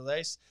fast and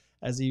precise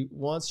as he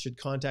wants should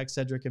contact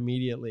Cedric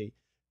immediately.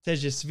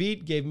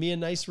 Tejasveet gave me a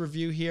nice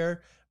review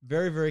here.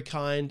 Very, very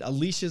kind.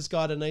 Alicia's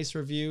got a nice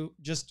review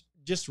just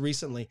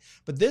recently.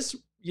 But this,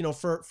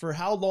 for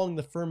how long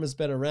the firm has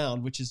been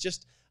around, which is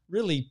just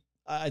really,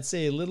 I'd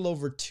say a little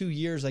over 2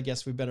 years, I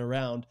guess we've been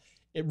around.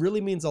 It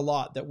really means a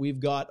lot that we've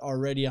got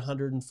already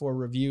 104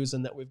 reviews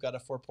and that we've got a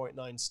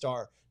 4.9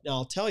 star. Now,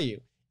 I'll tell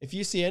you, if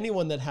you see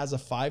anyone that has a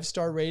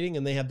 5-star rating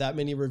and they have that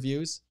many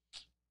reviews,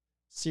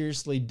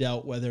 seriously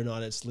doubt whether or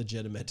not it's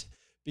legitimate,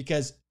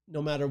 because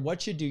no matter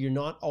what you do, you're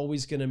not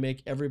always going to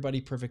make everybody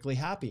perfectly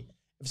happy.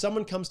 If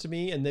someone comes to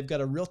me and they've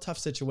got a real tough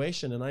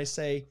situation and I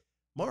say,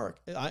 Mark,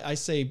 I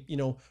say,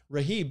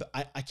 Rahib,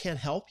 I can't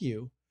help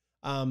you,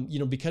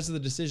 because of the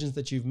decisions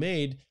that you've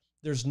made,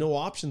 there's no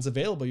options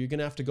available. You're going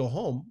to have to go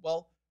home.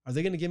 Well, are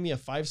they going to give me a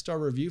 5-star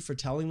review for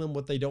telling them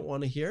what they don't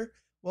want to hear?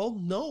 Well,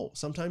 no,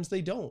 sometimes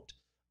they don't.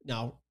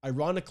 Now,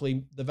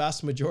 ironically, the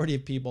vast majority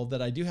of people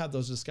that I do have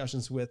those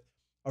discussions with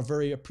are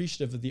very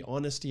appreciative of the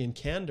honesty and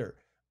candor.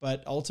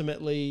 but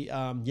ultimately,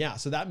 yeah,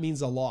 so that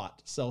means a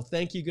lot. So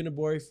thank you,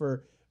 Gunaboy,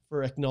 for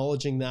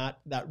acknowledging that.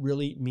 That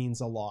really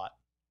means a lot.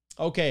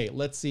 Okay,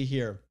 let's see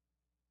here.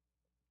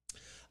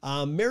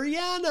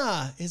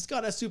 Mariana has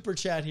got a super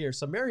chat here.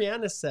 So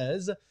Mariana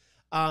says,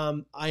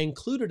 I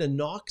included a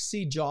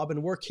NOXC job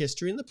and work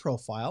history in the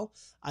profile.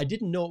 I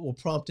didn't know it will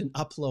prompt an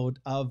upload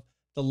of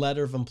the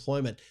letter of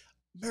employment.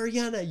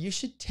 Mariana, you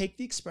should take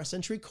the Express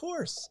Entry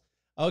course.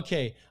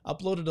 Okay,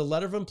 uploaded a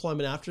letter of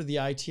employment after the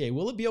ITA.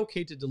 Will it be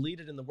okay to delete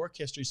it in the work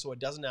history so it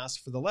doesn't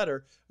ask for the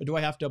letter, or do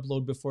I have to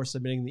upload before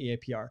submitting the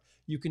APR?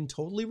 You can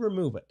totally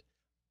remove it,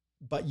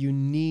 but you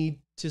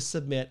need to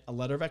submit a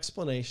letter of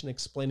explanation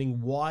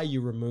explaining why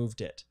you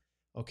removed it,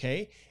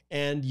 okay?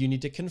 And you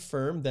need to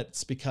confirm that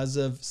it's because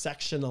of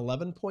section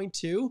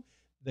 11.2,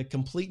 the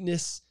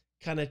completeness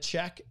kind of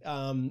check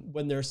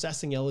when they're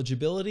assessing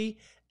eligibility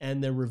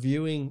and they're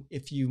reviewing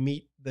if you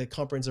meet the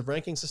comprehensive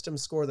ranking system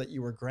score that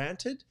you were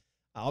granted.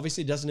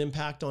 Obviously, it doesn't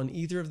impact on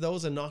either of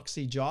those, a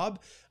NOXC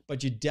job,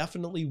 but you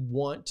definitely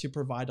want to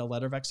provide a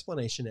letter of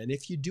explanation. And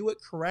if you do it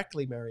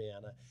correctly,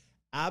 Mariana,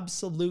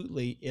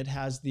 absolutely, it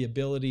has the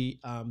ability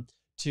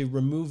to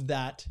remove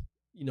that,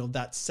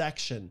 that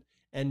section.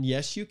 And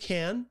yes, you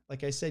can.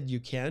 Like I said, you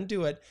can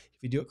do it.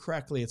 If you do it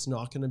correctly, it's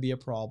not going to be a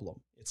problem.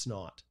 It's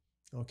not.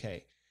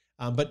 Okay.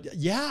 But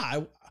yeah,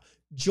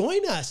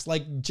 join us.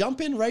 Like,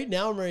 jump in right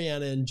now,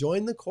 Mariana, and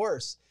join the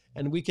course.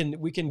 And we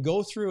can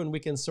go through and we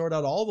can sort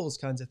out all those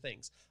kinds of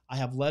things. I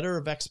have letter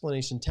of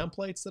explanation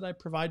templates that I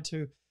provide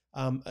to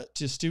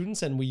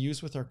students and we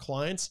use with our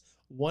clients.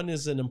 One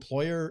is an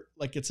employer,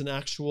 like it's an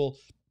actual,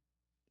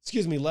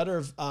 letter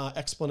of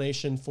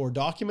explanation for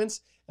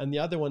documents. And the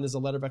other one is a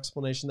letter of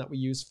explanation that we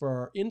use for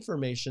our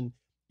information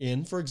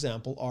in, for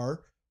example,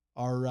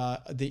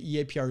 the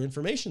EAPR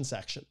information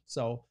section.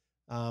 So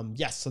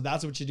yes, so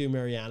that's what you do,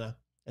 Mariana.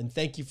 And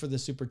thank you for the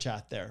super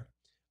chat there.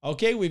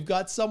 Okay, we've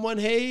got someone.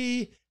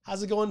 Hey,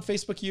 how's it going,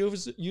 Facebook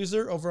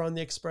user over on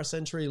the Express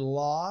Entry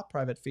Law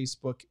private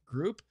Facebook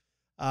group?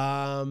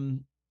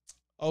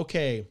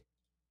 Okay.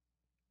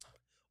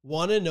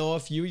 Want to know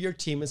if you or your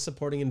team is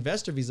supporting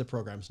investor visa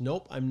programs?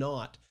 Nope, I'm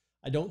not.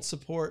 I don't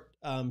support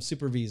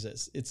super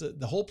visas.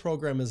 The whole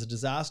program is a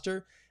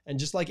disaster. And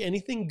just like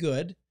anything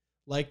good,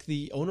 like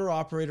the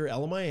owner-operator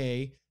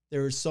LMIA,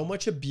 there is so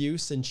much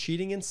abuse and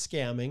cheating and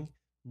scamming.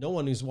 No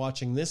one who's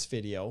watching this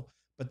video,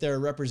 but there are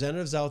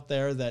representatives out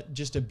there that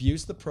just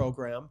abuse the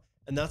program.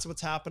 And that's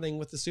what's happening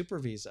with the super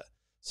visa.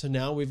 So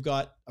now we've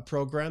got a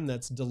program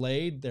that's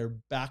delayed. They're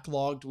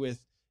backlogged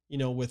with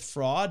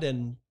fraud.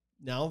 And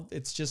now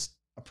it's just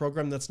a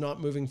program that's not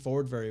moving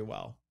forward very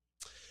well.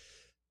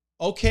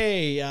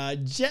 Okay,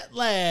 jet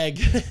lag.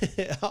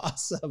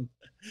 Awesome.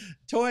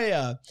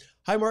 Toya.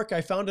 Hi, Mark. I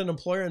found an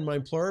employer and my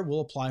employer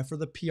will apply for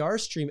the PR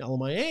Stream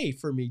LMIA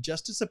for me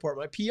just to support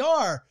my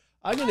PR.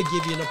 I'm going to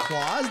give you an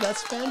applause.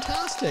 That's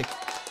fantastic.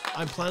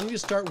 I'm planning to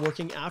start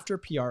working after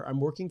PR. I'm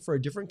working for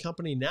a different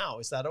company now.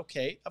 Is that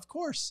okay? Of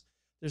course.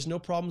 There's no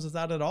problems with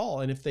that at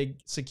all. And if they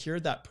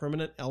secured that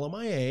permanent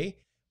LMIA,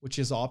 which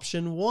is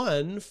option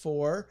 1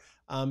 for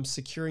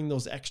securing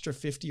those extra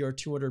 50 or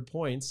 200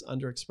 points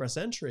under Express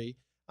Entry,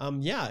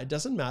 yeah, it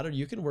doesn't matter.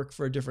 You can work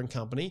for a different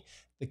company.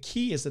 The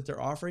key is that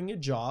they're offering a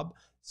job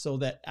so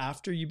that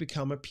after you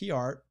become a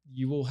PR,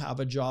 you will have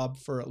a job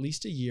for at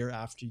least a year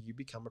after you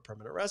become a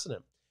permanent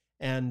resident.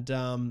 And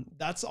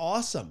that's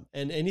awesome.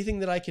 And anything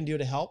that I can do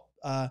to help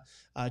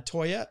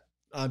Toya,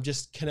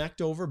 just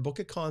connect over, book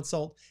a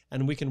consult,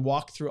 and we can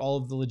walk through all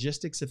of the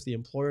logistics. If the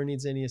employer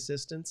needs any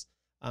assistance,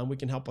 we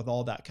can help with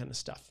all that kind of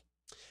stuff.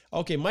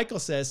 Okay, Michael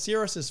says,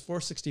 CRS is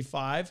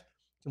 465,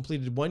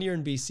 completed 1 year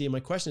in BC. And my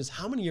question is,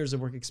 how many years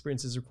of work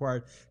experience is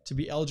required to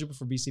be eligible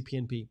for BC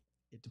PNP?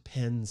 It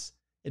depends.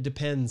 It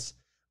depends.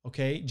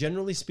 Okay,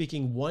 generally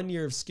speaking, 1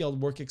 year of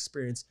skilled work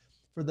experience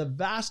for the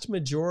vast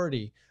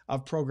majority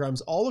of programs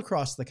all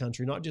across the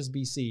country, not just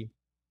BC.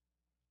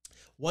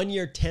 1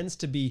 year tends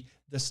to be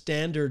the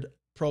standard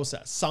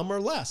process. Some are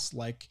less,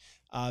 like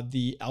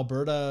the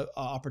Alberta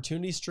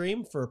opportunity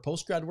stream for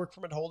postgrad work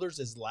permit holders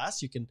is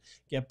less. You can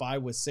get by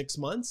with 6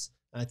 months.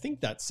 I think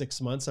that's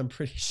 6 months. I'm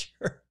pretty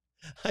sure.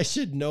 I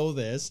should know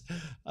this.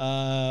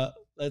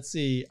 Let's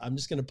see. I'm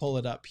just going to pull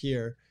it up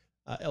here.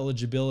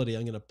 Eligibility.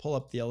 I'm going to pull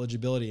up the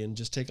eligibility and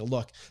just take a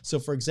look. So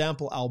for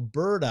example,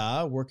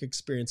 Alberta work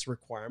experience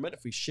requirement,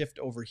 if we shift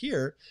over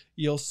here,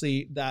 you'll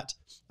see that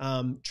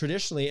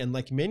traditionally, and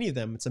like many of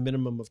them, it's a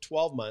minimum of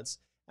 12 months.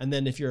 And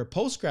then if you're a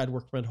postgrad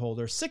work permit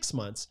holder, 6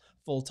 months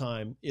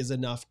full-time is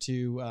enough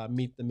to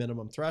meet the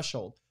minimum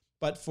threshold.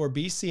 But for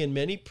BC and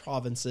many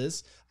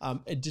provinces,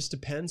 it just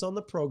depends on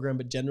the program,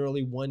 but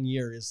generally 1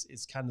 year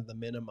is kind of the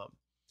minimum.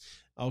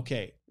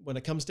 Okay, when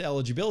it comes to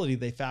eligibility,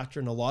 they factor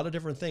in a lot of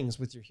different things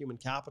with your human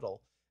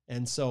capital.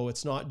 And so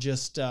it's not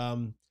just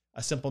a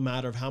simple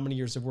matter of how many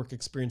years of work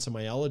experience am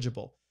I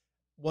eligible.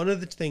 One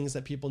of the things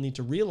that people need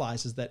to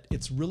realize is that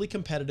it's really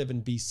competitive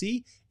in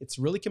BC. It's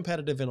really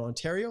competitive in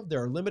Ontario.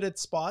 There are limited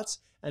spots.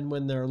 And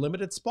when there are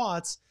limited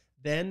spots,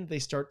 then they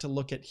start to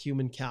look at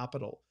human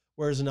capital.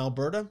 Whereas in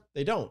Alberta,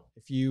 they don't.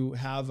 If you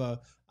have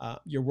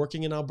you're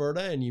working in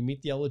Alberta and you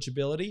meet the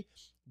eligibility,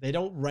 They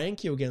don't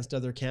rank you against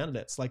other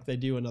candidates like they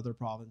do in other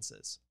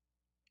provinces.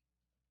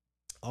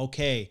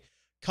 Okay,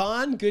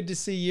 Khan, good to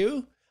see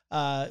you.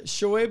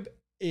 Shoaib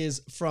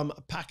is from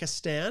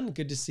Pakistan.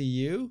 Good to see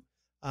you.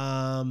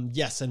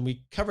 Yes, and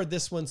we covered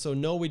this one, so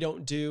no, we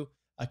don't do.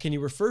 Can you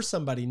refer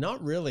somebody?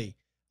 Not really.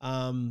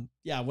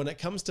 Yeah, when it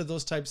comes to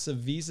those types of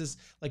visas,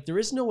 like there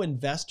is no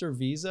investor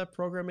visa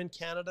program in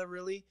Canada,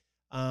 really.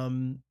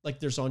 Like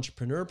there's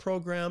entrepreneur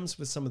programs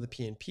with some of the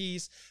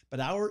PNPs, but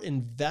our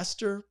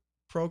investor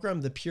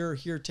program, the pure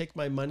here, take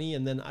my money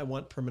and then I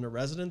want permanent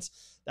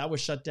residence, that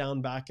was shut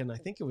down back in, I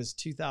think it was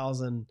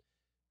 2000,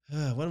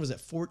 when was it?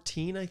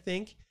 14, I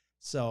think.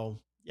 So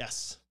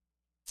yes.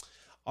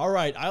 All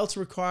right. IELTS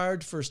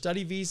required for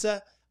study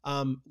visa.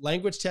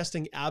 Language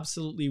testing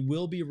absolutely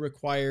will be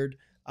required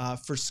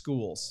for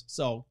schools.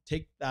 So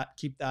take that,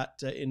 keep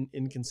that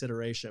in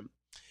consideration.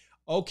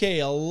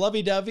 Okay,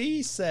 Lovey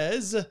Dovey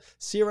says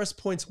CRS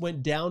points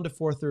went down to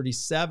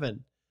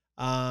 437.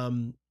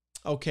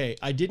 Okay,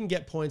 I didn't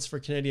get points for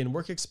Canadian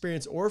work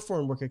experience or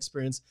foreign work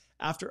experience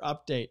after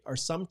update. Are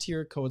some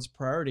tier codes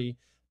priority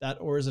that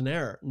or is an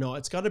error? No,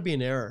 it's got to be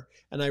an error.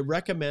 And I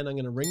recommend, I'm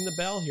going to ring the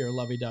bell here,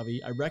 Lovey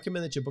Dovey. I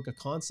recommend that you book a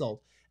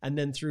consult and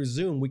then through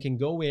Zoom, we can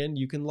go in,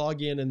 you can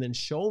log in and then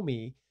show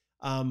me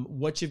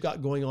what you've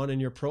got going on in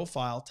your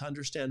profile to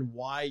understand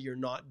why you're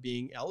not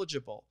being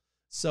eligible.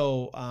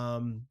 So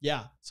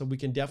yeah, so we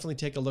can definitely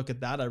take a look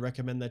at that. I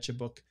recommend that you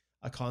book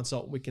a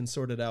consult. We can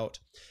sort it out.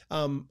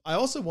 I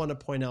also want to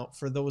point out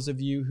for those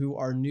of you who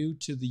are new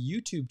to the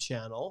YouTube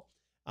channel,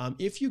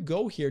 if you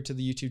go here to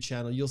the YouTube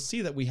channel, you'll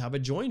see that we have a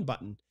join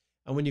button.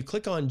 And when you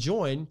click on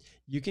join,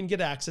 you can get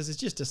access. It's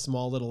just a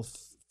small little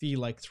fee,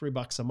 like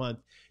 $3 a month.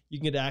 You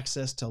can get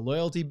access to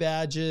loyalty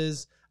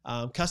badges,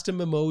 custom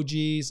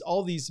emojis,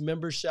 all these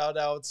member shout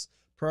outs,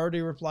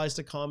 priority replies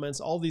to comments,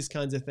 all these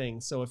kinds of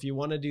things. So if you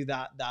want to do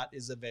that, that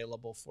is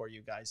available for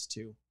you guys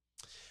too.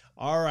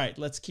 All right,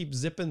 let's keep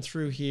zipping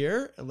through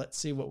here and let's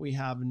see what we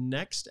have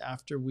next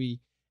after we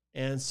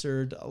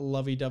answered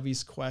Lovey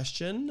Dovey's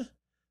question.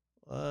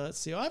 Let's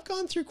see. Oh, I've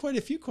gone through quite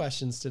a few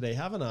questions today,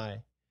 haven't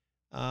I?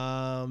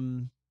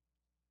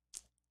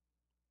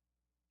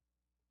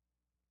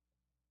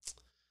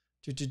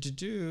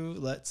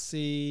 Let's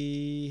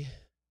see.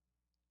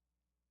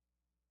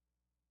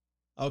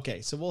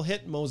 Okay, so we'll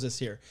hit Moses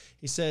here.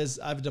 He says,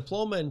 I have a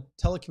diploma in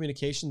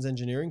telecommunications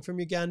engineering from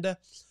Uganda.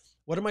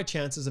 What are my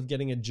chances of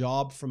getting a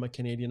job from a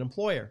Canadian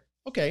employer?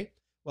 Okay,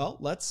 well,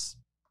 this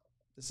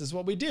is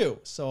what we do.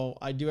 So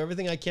I do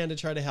everything I can to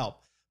try to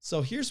help.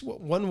 So here's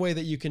one way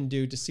that you can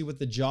do to see what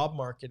the job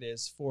market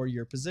is for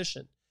your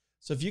position.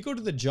 So if you go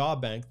to the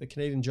job bank, the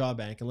Canadian Job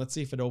Bank, and let's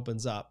see if it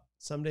opens up.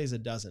 Some days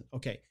it doesn't.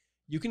 Okay,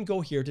 you can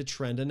go here to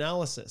trend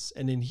analysis.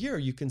 And in here,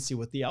 you can see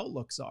what the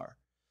outlooks are.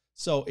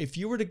 So if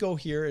you were to go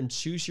here and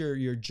choose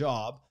your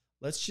job,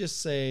 let's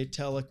just say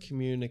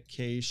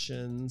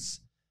telecommunications.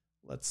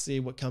 Let's see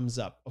what comes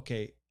up.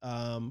 Okay,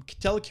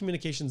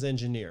 telecommunications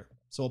engineer.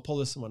 So I'll pull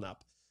this one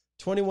up,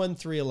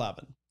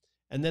 21,311.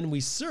 And then we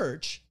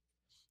search,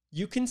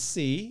 you can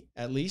see,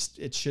 at least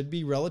it should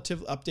be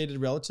updated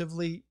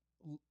relatively,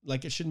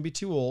 like it shouldn't be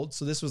too old.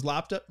 So this was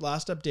last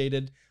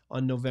updated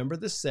on November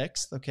the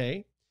 6th,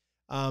 okay?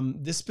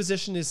 This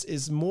position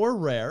is more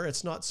rare.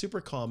 It's not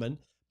super common,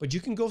 but you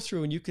can go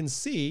through and you can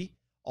see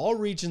all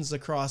regions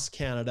across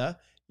Canada,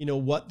 you know,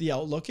 what the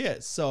outlook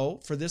is. So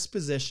for this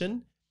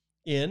position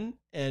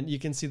and you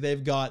can see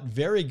they've got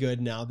very good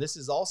now. This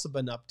has also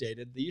been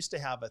updated. They used to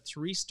have a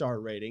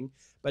 3-star rating,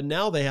 but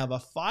now they have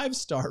a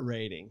 5-star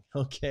rating,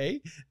 okay?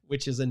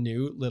 Which is a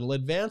new little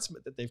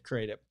advancement that they've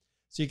created.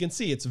 So you can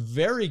see it's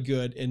very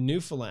good in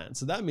Newfoundland.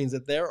 So that means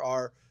that there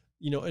are,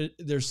 you know,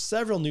 there's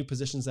several new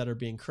positions that are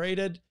being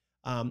created.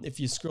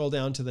 If you scroll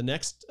down to the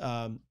next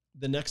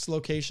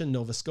location,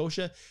 Nova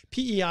Scotia,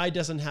 PEI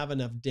doesn't have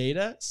enough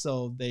data,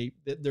 so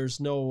there's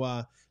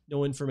no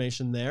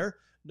information there.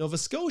 Nova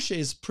Scotia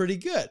is pretty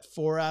good,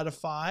 4 out of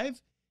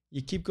 5.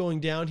 You keep going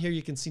down here,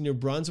 you can see New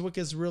Brunswick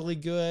is really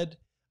good.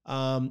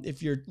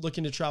 If you're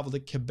looking to travel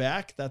to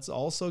Quebec, that's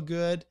also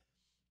good.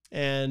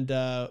 And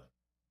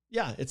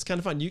yeah, it's kind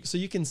of fun. So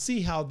you can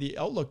see how the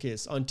outlook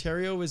is.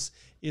 Ontario is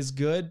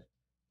good.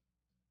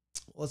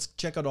 Let's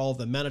check out all of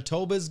them.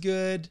 Manitoba is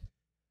good.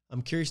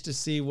 I'm curious to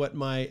see what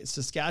my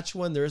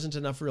Saskatchewan, there isn't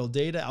enough real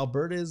data.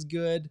 Alberta is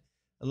good.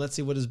 And let's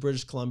see, what does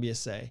British Columbia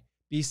say?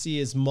 BC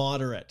is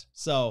moderate.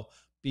 So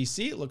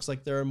BC, it looks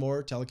like there are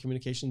more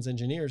telecommunications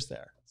engineers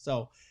there.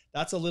 So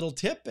that's a little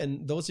tip.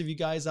 And those of you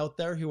guys out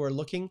there who are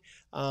looking,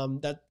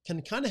 that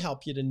can kind of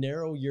help you to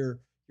narrow your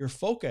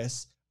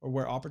focus or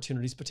where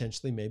opportunities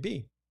potentially may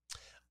be.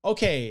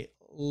 Okay,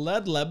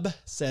 Ledleb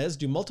says,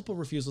 do multiple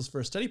refusals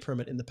for a study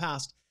permit in the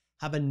past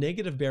have a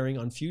negative bearing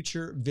on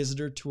future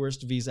visitor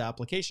tourist visa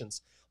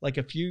applications, like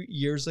a few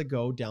years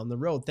ago down the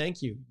road?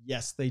 Thank you.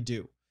 Yes, they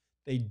do.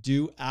 They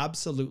do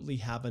absolutely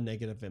have a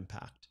negative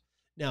impact.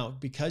 Now,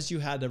 because you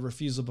had a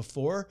refusal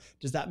before,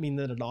 does that mean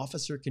that an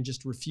officer can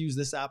just refuse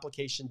this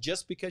application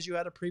just because you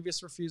had a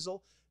previous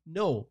refusal?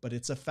 No, but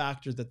it's a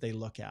factor that they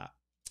look at.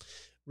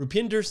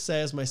 Rupinder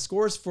says, my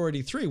score is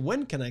 483.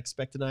 When can I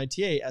expect an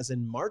ITA? As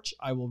in March,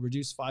 I will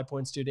reduce 5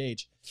 points due to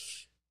age.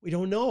 We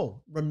don't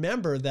know.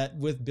 Remember that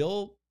with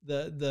Bill,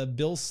 the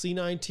Bill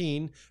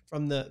C-19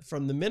 from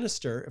the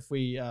minister, if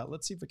we,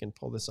 let's see if we can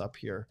pull this up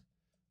here.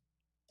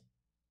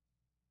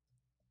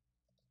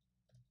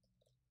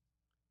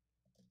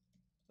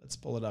 Let's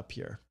pull it up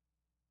here.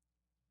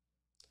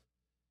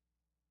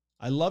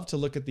 I love to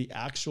look at the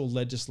actual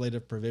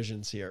legislative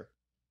provisions here.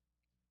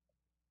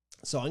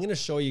 So I'm going to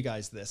show you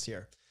guys this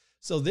here.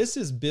 So this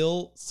is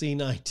Bill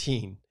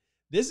C-19.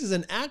 This is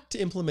an act to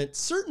implement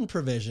certain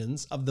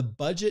provisions of the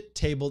budget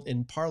tabled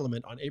in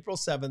Parliament on April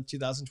 7th,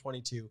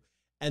 2022.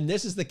 And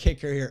this is the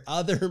kicker here,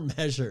 other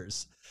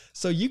measures.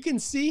 So you can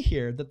see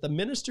here that the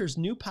minister's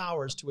new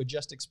powers to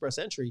adjust express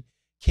entry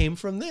came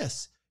from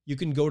this. You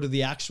can go to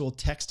the actual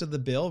text of the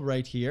bill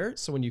right here.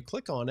 So when you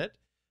click on it,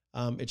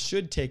 it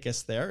should take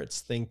us there.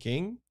 It's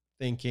thinking.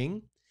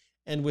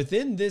 And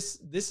within this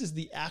is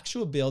the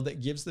actual bill that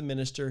gives the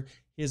minister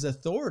his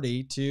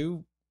authority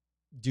to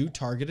do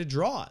targeted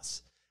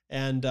draws.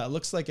 And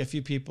looks like a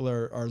few people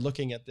are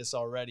looking at this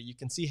already. You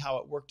can see how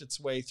it worked its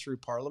way through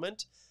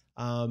Parliament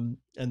and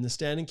the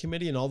Standing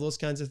Committee and all those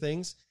kinds of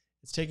things.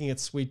 It's taking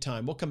its sweet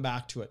time. We'll come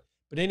back to it.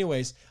 But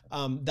anyways,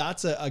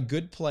 that's a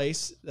good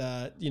place,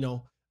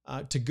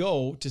 to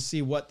go to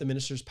see what the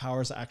minister's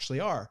powers actually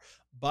are.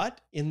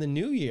 But in the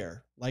new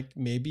year, like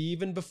maybe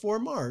even before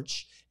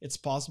March, it's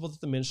possible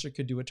that the minister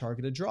could do a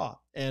targeted draw.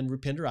 And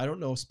Rupinder, I don't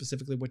know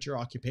specifically what your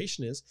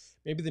occupation is.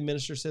 Maybe the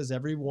minister says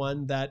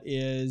everyone that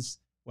is,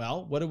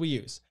 well, what do we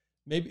use?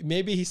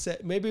 Maybe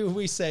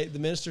we say the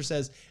minister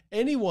says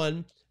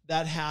anyone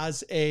that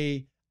has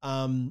a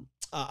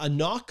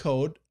knock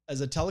code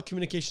as a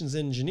telecommunications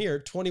engineer,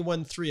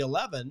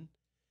 21311,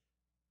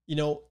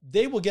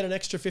 they will get an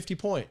extra 50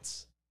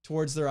 points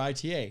towards their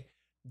ITA.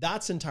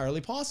 That's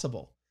entirely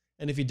possible.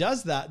 And if he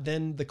does that,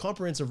 then the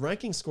comprehensive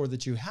ranking score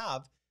that you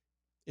have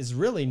is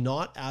really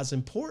not as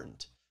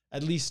important,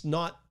 at least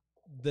not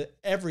the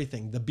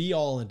be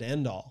all and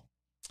end all.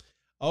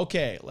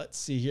 Okay, let's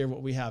see here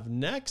what we have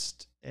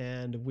next.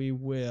 And we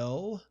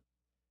will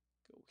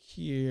go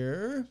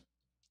here.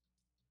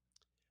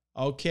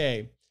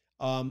 Okay.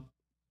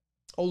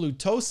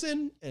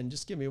 Olutosin, and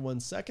just give me 1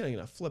 second. I'm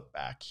going to flip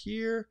back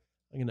here.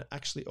 I'm going to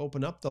actually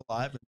open up the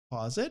live and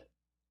pause it.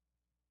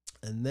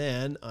 And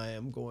then I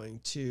am going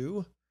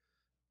to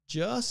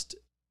just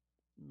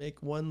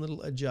make one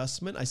little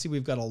adjustment. I see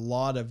we've got a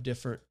lot of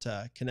different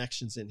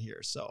connections in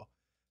here. So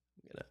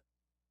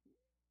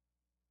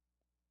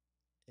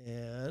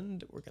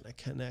we're going to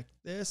connect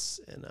this,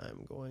 and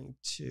I'm going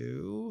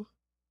to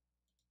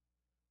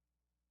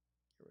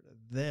get rid of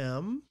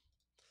them.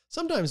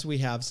 Sometimes we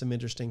have some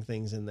interesting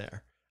things in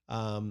there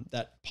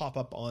that pop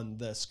up on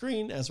the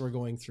screen as we're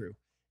going through.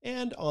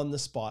 And on the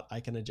spot, I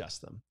can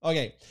adjust them.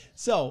 Okay,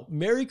 so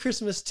Merry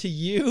Christmas to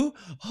you,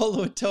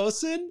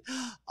 Holotosin.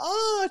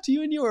 To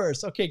you and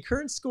yours. Okay,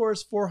 current score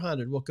is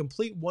 400. Will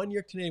complete 1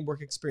 year Canadian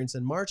work experience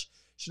in March.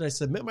 Should I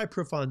submit my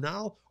profile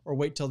now or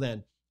wait till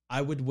then?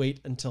 I would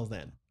wait until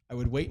then. I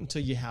would wait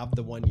until you have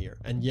the 1 year.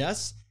 And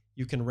yes,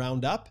 you can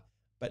round up,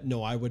 but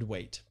no, I would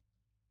wait.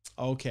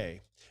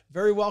 Okay,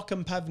 very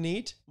welcome,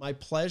 Pavneet. My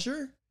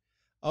pleasure.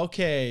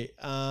 Okay,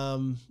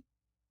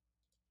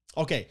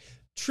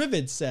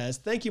 Trivid says,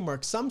 thank you,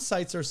 Mark. Some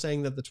sites are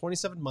saying that the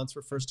 27 months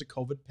refers to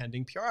COVID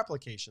pending PR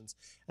applications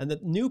and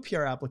that new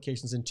PR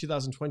applications in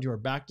 2020 are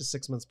back to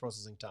 6 months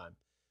processing time.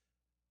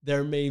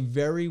 There may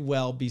very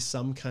well be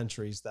some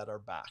countries that are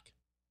back.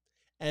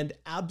 And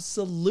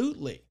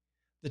absolutely,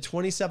 the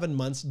 27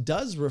 months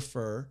does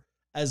refer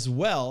as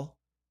well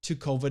to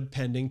COVID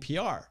pending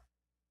PR.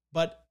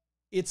 But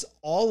it's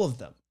all of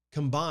them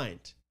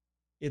combined.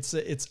 It's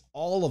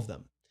all of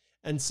them.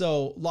 And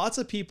so lots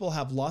of people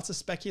have lots of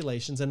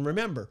speculations. And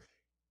remember,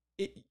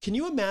 can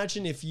you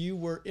imagine if you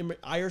were in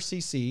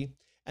IRCC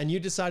and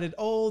you decided,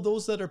 oh,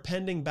 those that are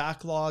pending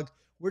backlog,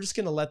 we're just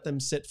going to let them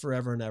sit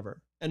forever and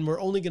ever. And we're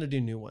only going to do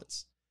new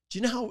ones. Do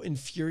you know how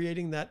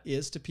infuriating that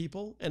is to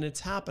people? And it's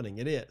happening.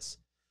 It is.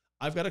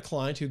 I've got a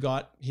client who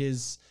got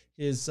his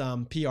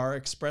PR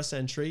express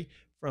entry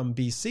from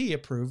BC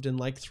approved in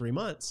like 3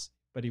 months,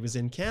 but he was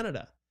in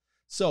Canada.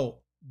 So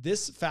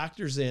this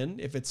factors in,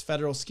 if it's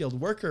federal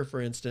skilled worker,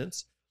 for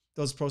instance,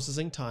 those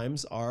processing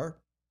times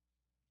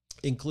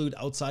include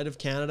outside of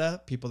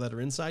Canada, people that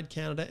are inside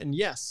Canada. And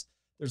yes,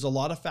 there's a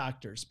lot of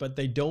factors, but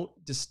they don't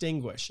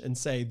distinguish and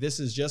say, this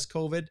is just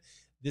COVID,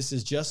 this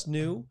is just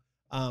new.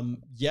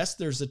 Yes,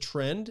 there's a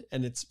trend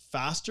and it's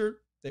faster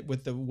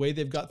with the way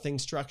they've got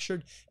things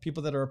structured.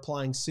 People that are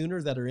applying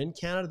sooner that are in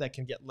Canada that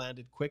can get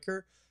landed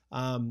quicker.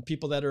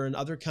 People that are in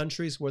other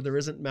countries where there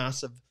isn't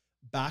massive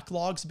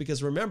backlogs,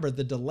 because remember,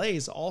 the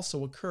delays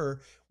also occur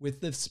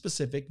with the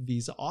specific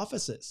visa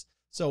offices.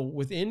 So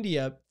with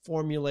India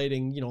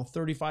formulating,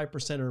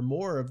 35% or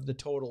more of the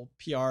total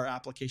PR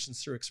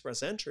applications through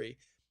express entry,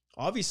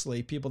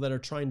 obviously people that are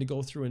trying to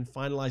go through and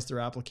finalize their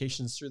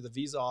applications through the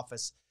visa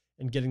office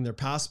and getting their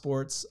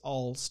passports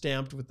all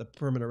stamped with the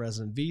permanent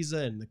resident visa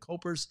and the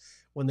COPRs,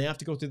 when they have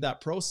to go through that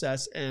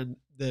process and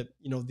the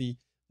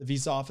the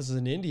visa offices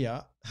in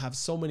India have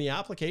so many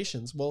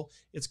applications. Well,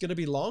 it's going to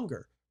be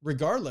longer,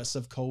 regardless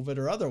of COVID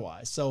or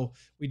otherwise. So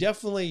we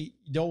definitely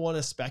don't want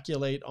to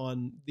speculate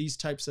on these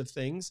types of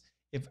things.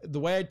 If the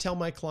way I tell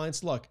my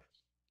clients, look,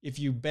 if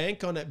you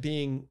bank on it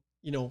being,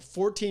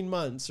 14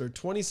 months or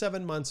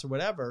 27 months or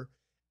whatever,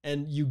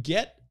 and you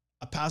get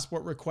a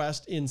passport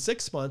request in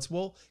 6 months,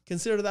 we'll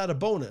consider that a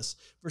bonus,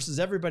 versus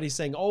everybody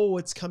saying, oh,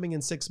 it's coming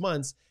in 6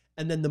 months.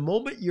 And then the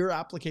moment your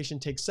application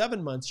takes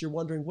 7 months, you're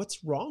wondering,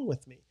 what's wrong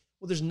with me?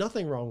 Well, there's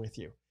nothing wrong with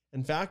you.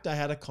 In fact, I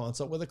had a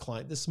consult with a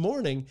client this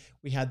morning.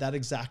 We had that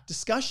exact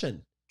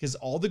discussion because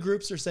all the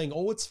groups are saying,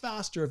 oh, it's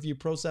faster if you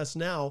process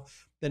now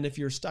than if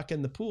you're stuck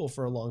in the pool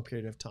for a long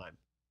period of time.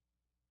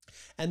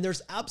 And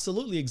there's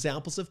absolutely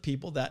examples of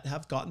people that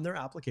have gotten their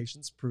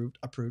applications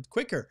approved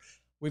quicker.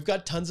 We've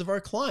got tons of our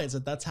clients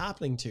that's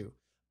happening to,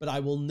 but I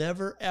will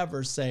never,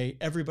 ever say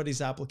everybody's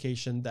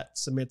application that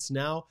submits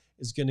now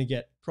is going to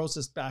get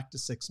processed back to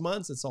 6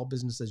 months. It's all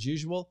business as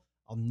usual.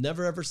 I'll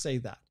never, ever say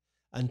that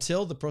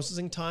until the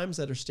processing times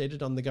that are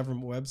stated on the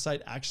government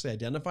website actually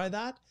identify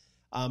that.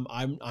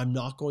 I'm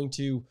not going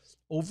to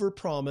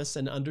overpromise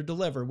and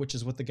underdeliver, which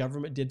is what the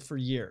government did for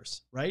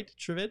years, right,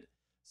 Trivid?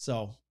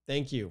 So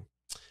thank you.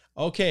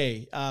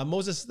 Okay,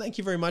 Moses, thank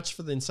you very much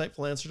for the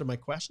insightful answer to my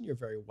question. You're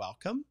very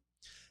welcome.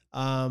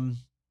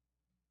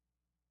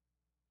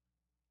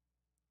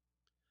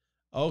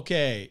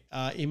 Okay,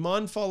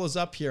 Iman follows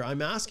up here.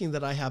 I'm asking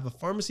that I have a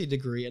pharmacy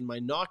degree and my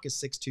NOC is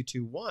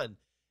 6221.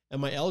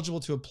 Am I eligible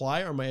to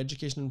apply, or my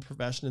education and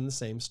profession in the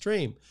same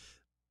stream?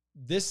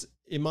 This,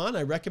 Iman,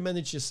 I recommend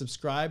that you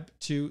subscribe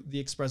to the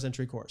Express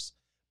Entry course,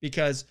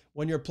 because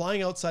when you're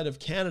applying outside of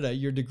Canada,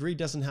 your degree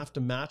doesn't have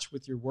to match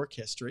with your work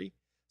history.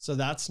 So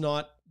that's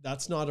not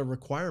a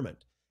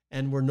requirement.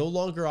 And we're no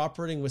longer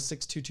operating with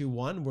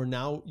 6221. We're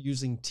now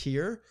using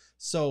tier.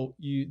 So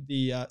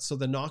the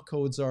NOC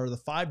codes are the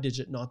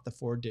 5-digit, not the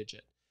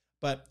 4-digit.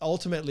 But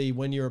ultimately,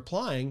 when you're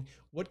applying,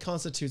 what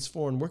constitutes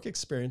foreign work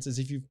experience is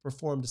if you've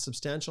performed a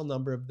substantial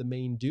number of the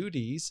main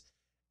duties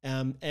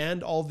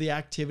and all the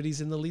activities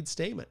in the lead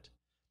statement.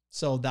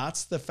 So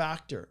that's the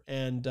factor.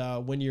 And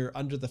when you're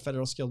under the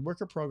Federal Skilled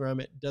Worker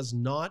Program,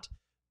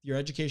 your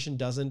education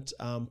doesn't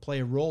play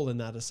a role in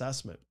that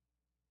assessment.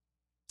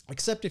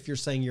 Except if you're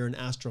saying you're an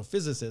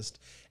astrophysicist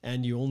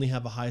and you only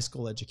have a high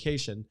school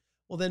education,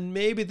 well, then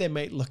maybe they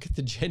might look at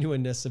the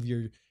genuineness of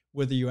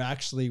whether you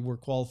actually were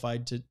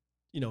qualified to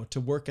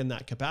work in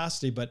that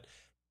capacity, but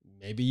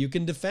maybe you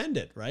can defend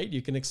it, right?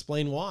 You can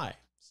explain why.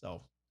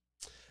 So,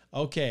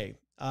 okay.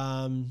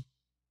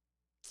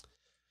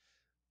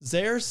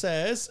 Zaire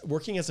says,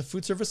 working as a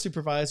food service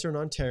supervisor in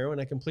Ontario,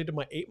 and I completed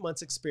my 8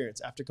 months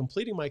experience. After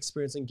completing my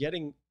experience and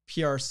getting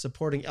PR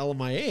supporting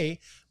LMIA,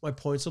 my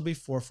points will be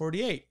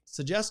 448.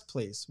 Suggest,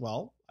 please.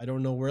 Well, I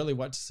don't know really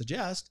what to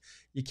suggest.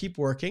 You keep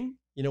working.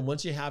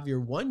 Once you have your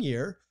 1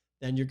 year,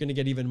 then you're going to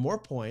get even more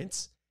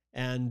points.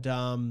 And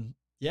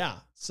yeah,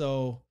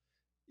 so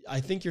I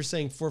think you're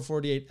saying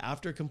 448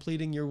 after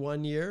completing your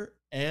 1 year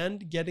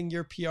and getting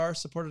your PR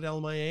supported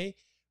LMIA.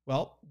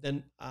 Well,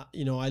 then,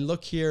 I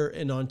look here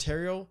in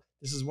Ontario.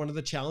 This is one of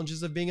the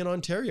challenges of being in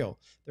Ontario.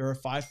 There are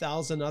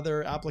 5,000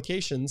 other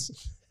applications.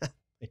 My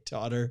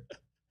daughter.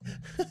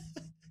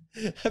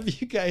 Have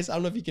you guys, I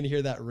don't know if you can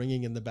hear that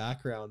ringing in the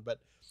background, but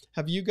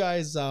have you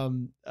guys,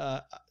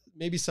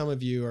 maybe some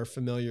of you are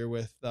familiar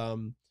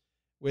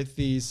with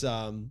these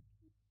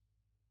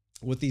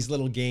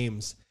little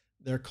games.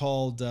 They're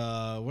called,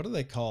 what are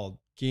they called?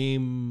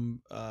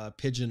 Game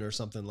Pigeon or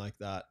something like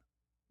that.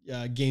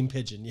 Game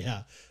Pigeon.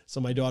 Yeah. So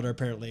my daughter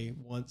apparently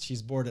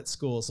she's bored at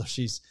school. So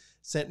she's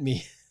sent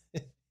me,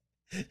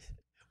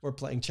 we're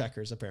playing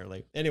checkers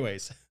apparently.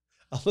 Anyways,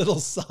 a little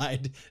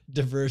side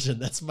diversion.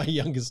 That's my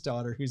youngest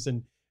daughter who's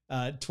in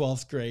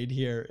 12th grade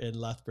here in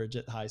Lethbridge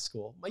at high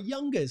school. My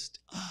youngest,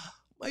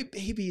 my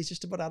baby is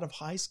just about out of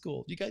high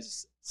school. Do you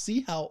guys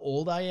see how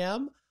old I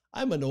am?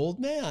 I'm an old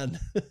man.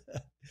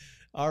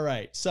 All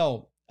right.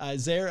 So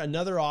is there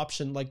another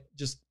option? Like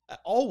just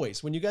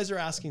always, when you guys are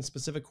asking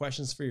specific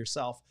questions for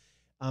yourself,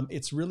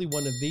 it's really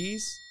one of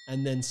these,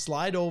 and then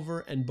slide over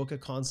and book a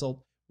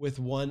consult with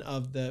one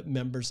of the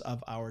members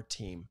of our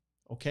team.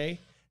 Okay.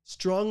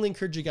 Strongly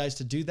encourage you guys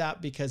to do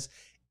that, because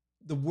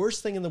the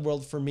worst thing in the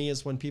world for me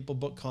is when people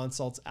book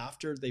consults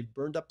after they've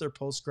burned up their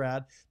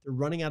post-grad, they're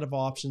running out of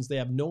options. They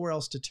have nowhere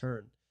else to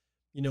turn.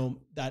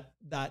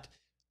 That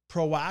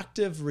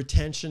proactive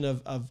retention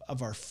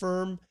of our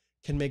firm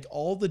can make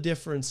all the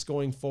difference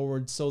going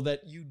forward, so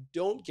that you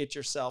don't get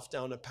yourself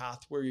down a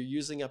path where you're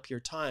using up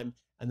your time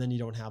and then you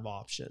don't have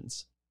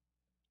options.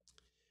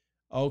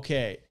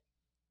 Okay.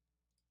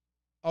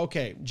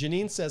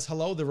 Janine says,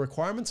 hello. The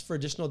requirements for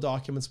additional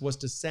documents was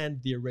to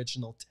send the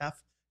original TEF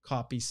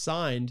copy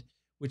signed,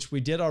 which we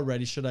did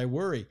already. Should I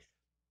worry?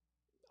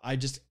 I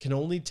just can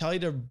only tell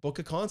you to book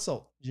a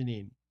consult,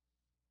 Janine.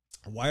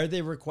 Why are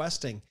they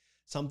requesting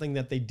something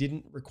that they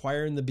didn't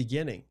require in the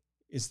beginning?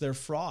 Is there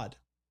fraud?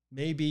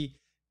 Maybe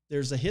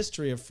there's a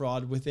history of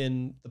fraud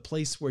within the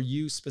place where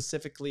you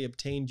specifically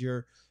obtained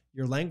your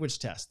language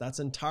test. That's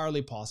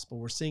entirely possible.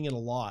 We're seeing it a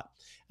lot.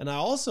 And I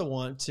also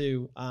want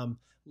to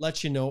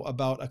let you know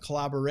about a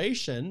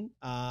collaboration.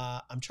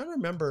 I'm trying to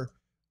remember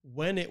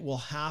when it will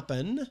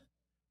happen.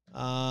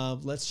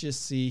 Let's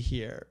just see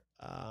here.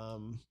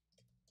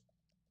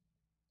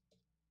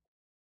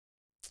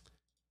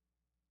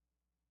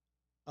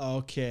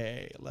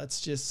 Okay,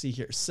 let's just see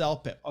here.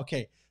 CELPIP.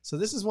 Okay, so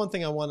this is one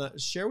thing I want to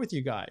share with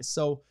you guys.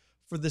 So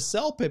for the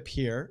CELPIP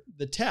here,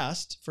 the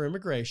test for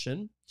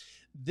immigration,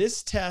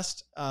 this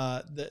test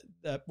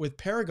with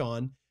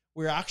Paragon,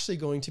 we're actually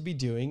going to be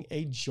doing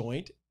a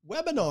joint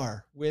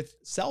webinar with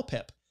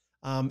CELPIP.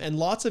 And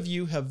lots of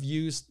you have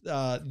used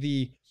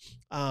the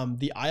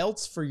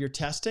IELTS for your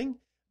testing,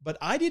 but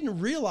I didn't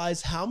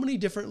realize how many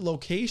different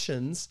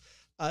locations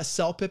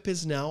CELPIP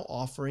is now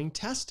offering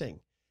testing.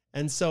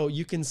 And so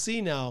you can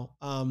see now,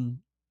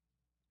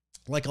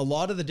 like a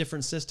lot of the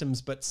different systems,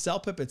 but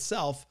CELPIP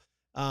itself,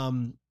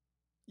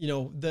 you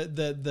know,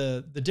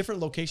 the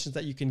different locations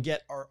that you can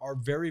get are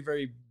very,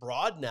 very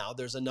broad now.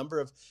 There's a number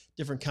of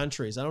different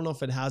countries. I don't know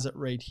if it has it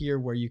right here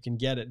where you can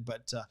get it,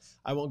 but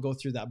I won't go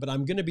through that. But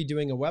I'm going to be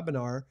doing a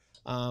webinar,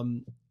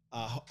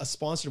 a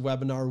sponsored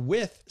webinar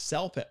with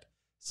CELPIP.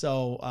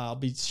 So I'll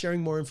be sharing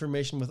more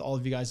information with all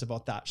of you guys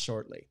about that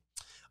shortly.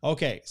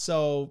 Okay,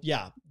 so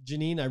yeah,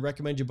 Janine, I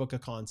recommend you book a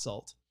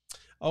consult.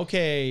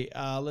 Okay,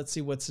 let's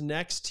see what's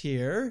next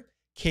here.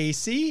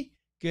 Casey,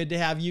 good to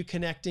have you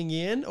connecting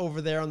in over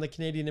there on the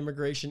Canadian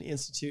Immigration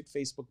Institute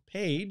Facebook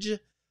page.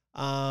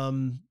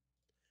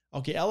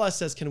 Okay, LS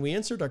says, can we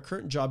insert our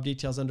current job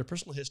details under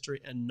personal history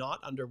and not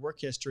under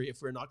work history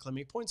if we're not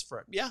claiming points for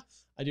it? Yeah,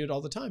 I do it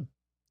all the time.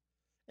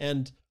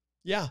 And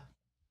yeah,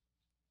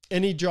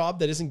 any job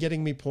that isn't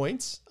getting me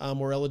points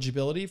or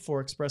eligibility for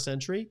express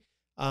entry,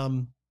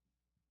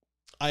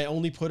 I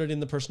only put it in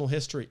the personal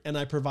history, and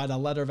I provide a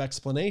letter of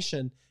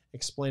explanation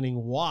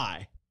explaining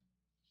why.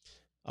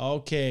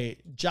 Okay,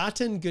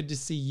 Jatin, good to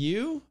see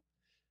you.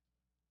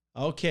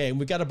 Okay,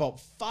 we got about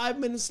 5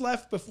 minutes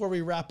left before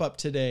we wrap up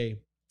today.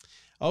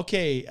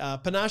 Okay,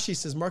 Panache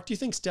says, Mark, do you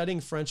think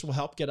studying French will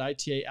help get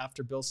ITA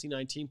after Bill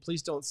C-19?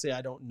 Please don't say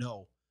I don't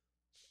know.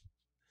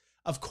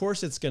 Of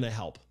course it's going to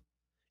help.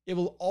 It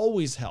will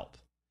always help.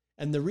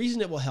 And the reason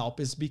it will help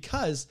is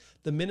because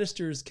the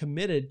minister is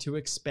committed to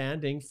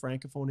expanding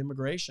Francophone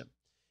immigration.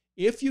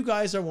 If you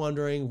guys are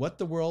wondering what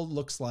the world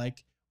looks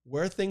like,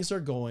 where things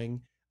are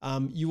going,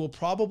 you will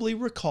probably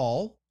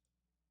recall,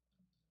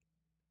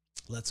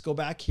 let's go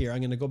back here.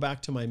 I'm going to go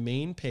back to my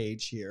main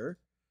page here.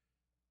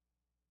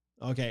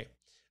 Okay.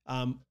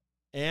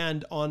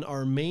 And on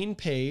our main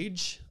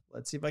page,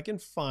 let's see if I can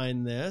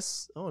find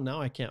this. Oh, now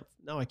I can't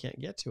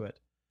get to it.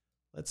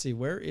 Let's see,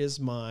 where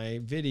is my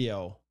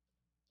video?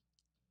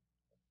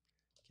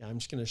 I'm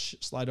just going to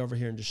slide over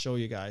here and just show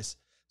you guys.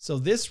 So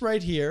this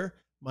right here,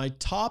 my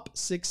top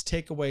 6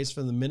 takeaways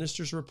from the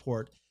minister's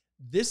report.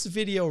 This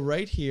video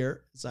right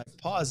here, as I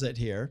pause it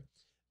here,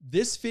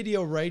 this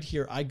video right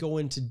here, I go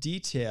into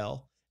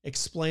detail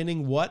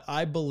explaining what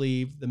I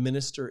believe the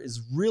minister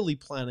is really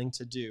planning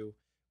to do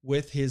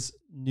with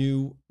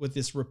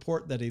this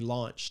report that he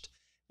launched.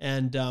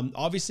 And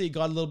obviously it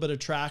got a little bit of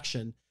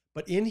traction,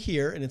 but in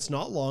here, and it's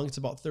not long, it's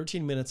about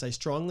 13 minutes. I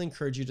strongly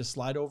encourage you to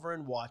slide over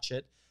and watch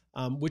it.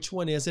 Which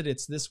one is it?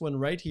 It's this one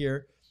right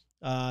here.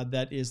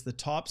 That is the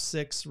top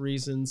 6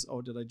 reasons.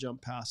 Oh, did I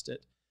jump past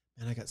it?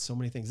 Man, I got so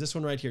many things. This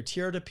one right here,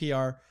 TR to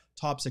PR,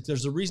 top 6.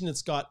 There's a reason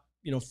it's got,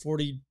 you know,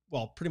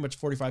 pretty much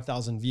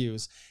 45,000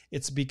 views.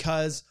 It's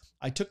because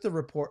I took the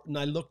report and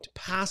I looked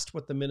past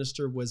what the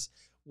minister was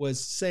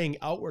saying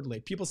outwardly.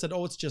 People said,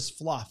 oh, it's just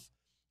fluff.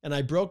 And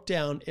I broke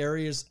down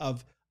areas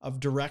of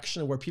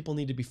direction where people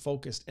need to be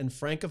focused. And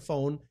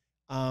Francophone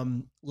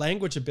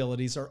language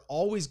abilities are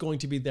always going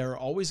to be there,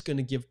 always going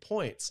to give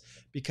points,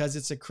 because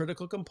it's a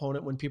critical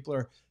component when people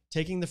are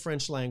taking the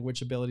French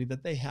language ability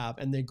that they have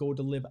and they go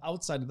to live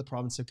outside of the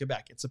province of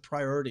Quebec. It's a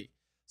priority.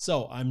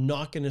 So I'm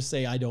not going to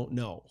say I don't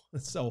know.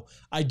 So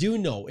I do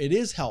know it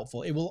is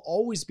helpful. It will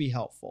always be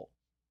helpful.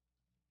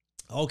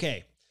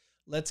 Okay,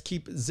 let's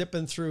keep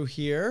zipping through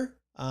here.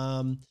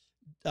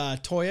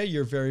 Toya,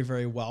 you're very,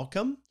 very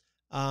welcome.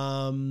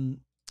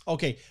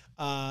 Okay,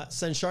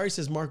 Sanshari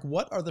says, Mark,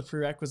 what are the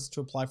prerequisites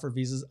to apply for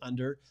visas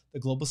under the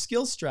Global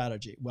Skills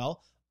Strategy?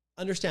 Well,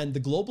 understand the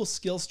Global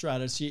Skills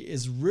Strategy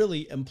is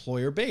really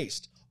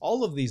employer-based.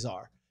 All of these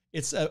are.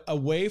 It's a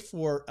way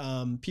for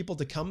people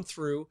to come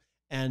through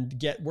and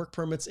get work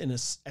permits in an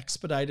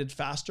expedited,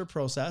 faster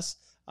process.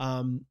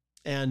 And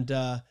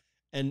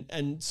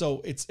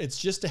so it's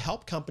just to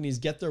help companies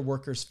get their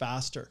workers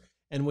faster.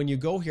 And when you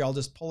go here, I'll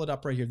just pull it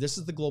up right here. This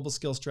is the Global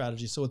Skills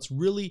Strategy. So it's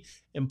really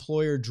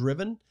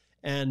employer-driven.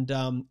 And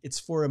it's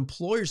for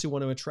employers who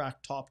want to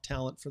attract top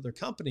talent for their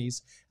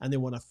companies, and they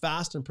want a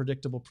fast and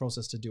predictable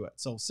process to do it.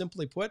 So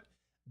simply put,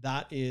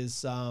 that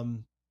is,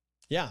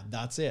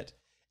 that's it.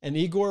 And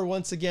Igor,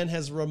 once again,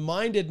 has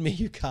reminded me,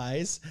 you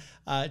guys,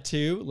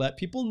 to let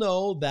people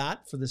know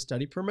that for the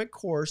study permit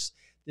course,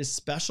 this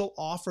special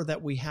offer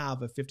that we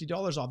have of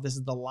 $50 off, this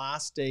is the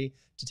last day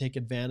to take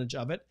advantage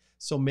of it.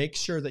 So make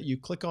sure that you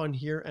click on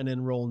here and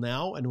enroll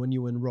now. And when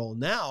you enroll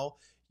now,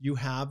 you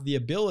have the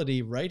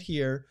ability right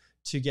here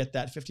to get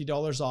that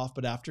 $50 off.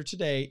 But after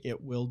today,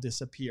 it will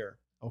disappear.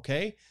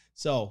 Okay.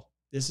 So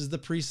this is the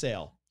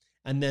pre-sale.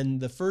 And then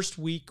the first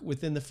week,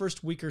 within the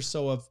first week or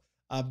so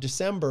of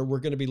December, we're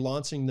going to be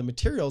launching the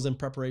materials in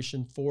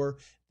preparation for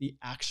the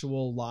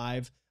actual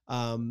live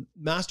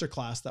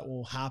masterclass that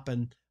will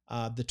happen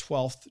the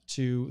 12th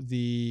to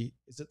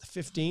is it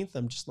the 15th?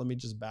 Let me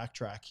just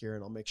backtrack here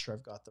and I'll make sure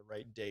I've got the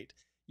right date.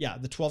 Yeah,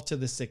 the 12th to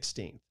the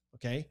 16th.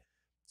 Okay.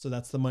 So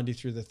that's the Monday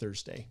through the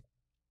Thursday.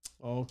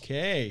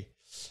 Okay.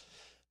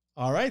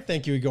 All right.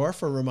 Thank you, Igor,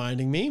 for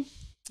reminding me.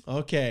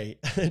 Okay.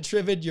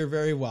 Trivid, you're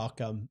very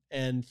welcome.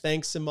 And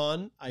thanks,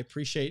 Simon. I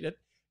appreciate it.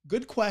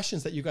 Good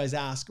questions that you guys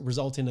ask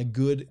result in a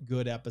good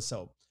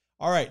episode.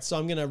 All right. So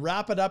I'm going to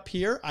wrap it up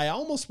here. I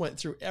almost went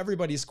through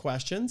everybody's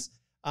questions.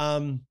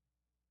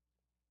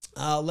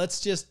 Let's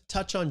just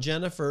touch on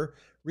Jennifer.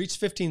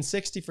 Reached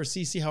 1560 for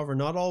CC. However,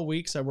 not all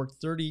weeks. I worked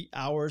 30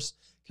 hours.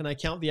 Can I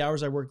count the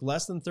hours I worked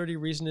less than 30?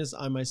 Reason is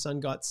my son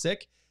got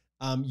sick.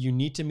 You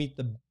need to meet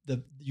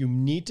you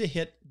need to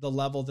hit the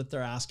level that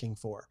they're asking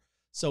for.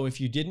 So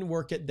if you didn't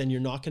work it, then you're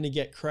not going to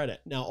get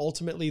credit. Now,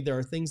 ultimately, there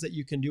are things that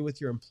you can do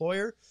with your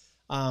employer.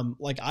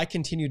 Like I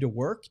continue to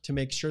work to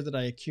make sure that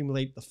I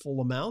accumulate the full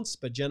amounts.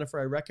 But Jennifer,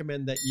 I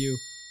recommend that you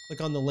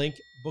click on the link,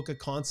 book a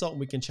consult, and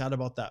we can chat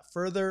about that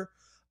further.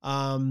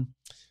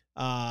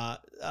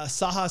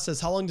 Saha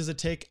says, how long does it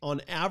take on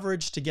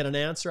average to get an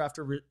answer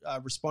after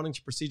responding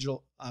to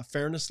procedural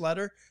fairness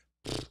letter?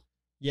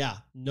 Yeah,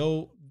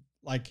 no,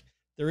 like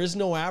there is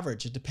no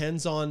average. It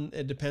depends on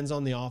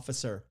the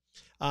officer.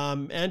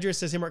 Andrea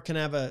says, hey Mark, can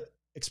I have a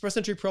express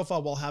entry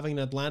profile while having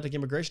an Atlantic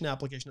immigration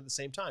application at the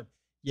same time?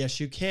 Yes,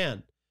 you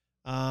can.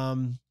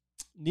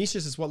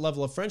 Nisha says, what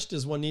level of French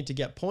does one need to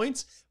get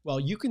points? Well,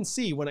 you can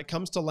see when it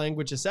comes to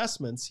language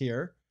assessments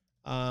here.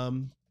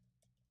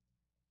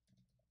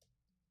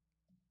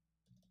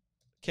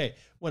 Okay,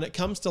 when it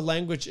comes to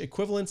language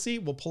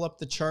equivalency, we'll pull up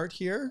the chart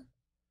here.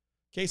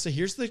 Okay, so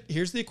here's the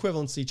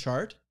equivalency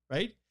chart,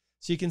 right?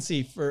 So you can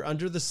see for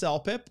under the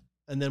CELPIP,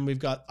 and then we've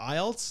got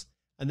IELTS,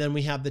 and then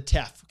we have the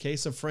TEF, okay,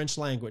 so French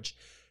language.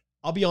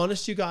 I'll be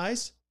honest, you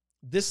guys,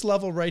 this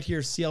level right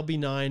here, CLB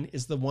 9,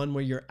 is the one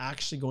where you're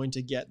actually going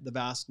to get the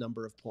vast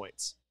number of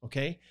points,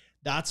 okay?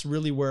 That's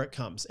really where it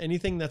comes.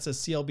 Anything that's a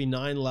CLB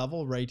 9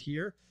 level right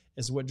here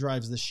is what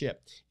drives the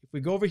ship. If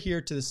we go over here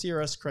to the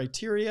CRS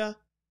criteria,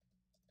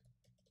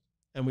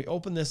 and we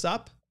open this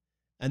up,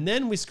 and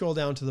then we scroll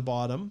down to the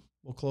bottom,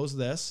 we'll close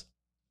this.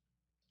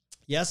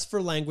 Yes,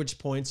 for language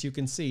points, you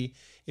can see,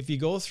 if you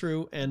go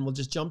through and we'll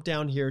just jump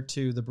down here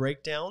to the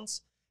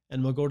breakdowns,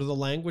 and we'll go to the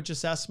language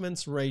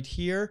assessments right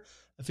here,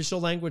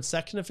 official language,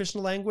 second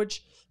official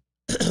language.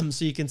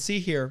 So you can see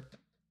here,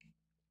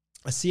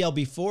 a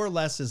CLB 4 or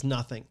less is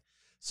nothing.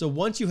 So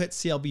once you hit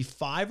CLB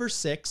 5 or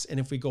 6, and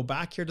if we go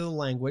back here to the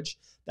language,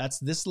 that's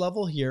this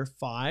level here,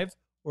 5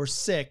 or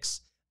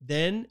 6,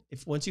 then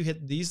once you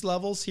hit these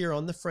levels here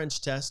on the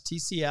French test,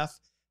 TCF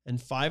and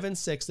 5 and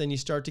 6, then you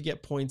start to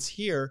get points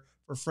here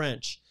for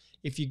French.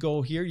 If you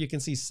go here, you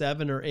can see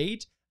 7 or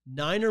 8,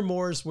 9 or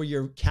more is where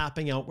you're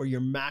capping out, where you're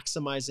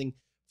maximizing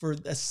for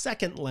a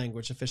second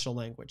language, official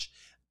language.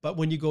 But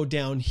when you go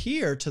down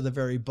here to the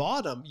very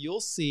bottom,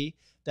 you'll see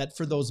that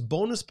for those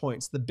bonus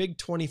points, the big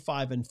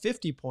 25 and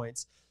 50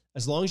 points,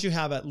 as long as you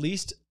have at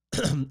least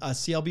a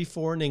CLB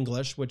 4 in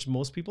English, which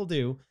most people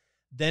do,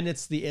 then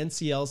it's the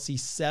NCLC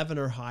 7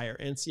 or higher,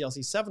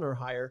 NCLC 7 or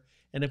higher.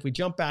 And if we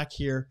jump back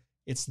here,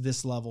 it's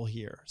this level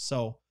here.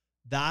 So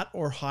that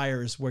or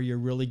higher is where you're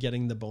really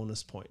getting the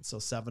bonus points. So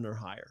 7 or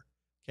higher.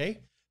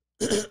 Okay.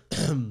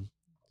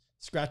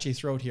 Scratchy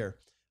throat here.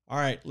 All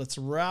right, let's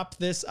wrap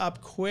this up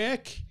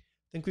quick.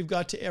 I think we've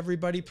got to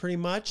everybody pretty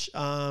much.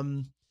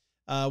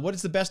 What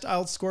is the best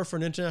IELTS score for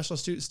an international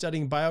student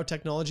studying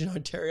biotechnology in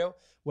Ontario?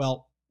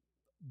 Well,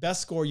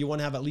 best score, you want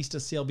to have at least a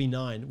CLB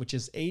 9, which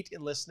is 8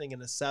 in listening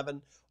and a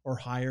 7 or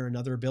higher in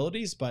other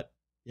abilities. But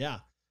yeah,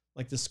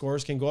 like the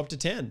scores can go up to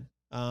 10.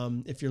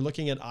 If you're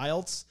looking at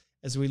IELTS,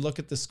 as we look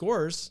at the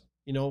scores,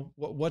 you know,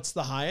 what's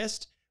the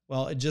highest?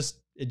 Well, it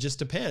just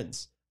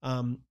depends.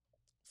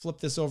 Flip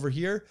this over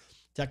here.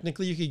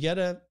 Technically, you could get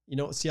a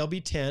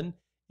CLB 10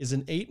 is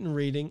an 8 in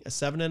reading, a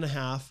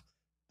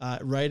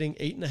 7.5 writing,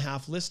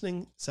 8.5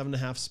 listening,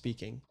 7.5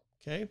 speaking.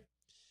 Okay.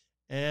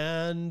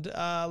 And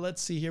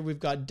let's see here. We've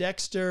got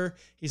Dexter.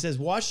 He says,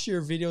 watched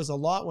your videos a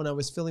lot when I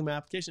was filling my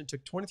application. It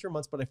took 23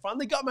 months, but I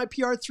finally got my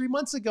PR 3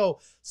 months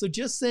ago. So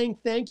just saying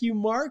thank you,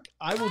 Mark.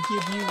 I will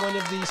give you one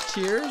of these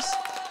cheers.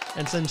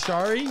 And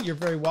Sanchari, you're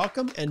very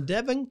welcome. And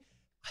Devin,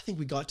 I think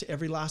we got to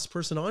every last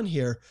person on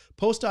here.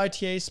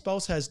 Post-ITA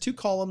spouse has 2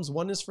 columns.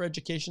 One is for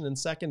education and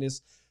second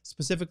is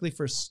specifically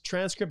for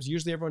transcripts.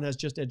 Usually everyone has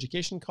just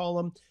education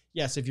column.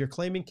 Yes, if you're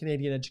claiming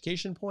Canadian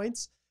education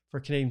points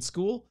for Canadian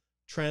school,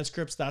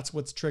 transcripts, that's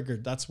what's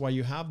triggered. That's why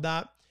you have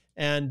that.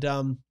 And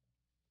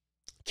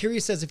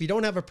Curious says, if you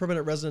don't have a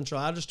permanent residential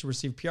address to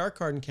receive PR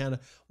card in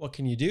Canada, what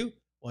can you do?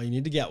 Well, you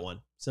need to get one.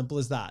 Simple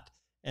as that.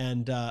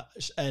 And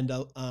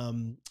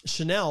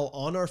Chanel,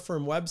 on our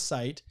firm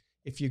website,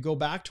 if you go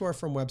back to our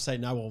firm website,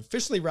 and I will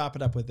officially wrap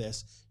it up with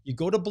this, you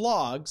go to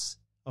blogs,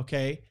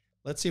 okay?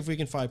 Let's see if we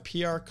can find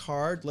PR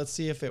card. Let's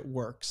see if it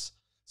works.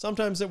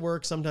 Sometimes it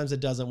works, sometimes it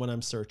doesn't when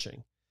I'm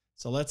searching.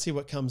 So let's see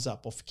what comes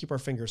up. We'll keep our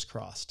fingers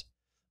crossed.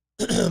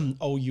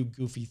 Oh, you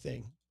goofy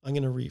thing. I'm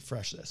going to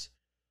refresh this.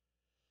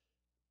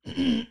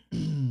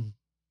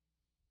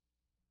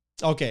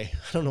 Okay,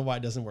 I don't know why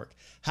it doesn't work.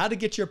 How to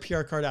get your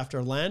PR card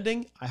after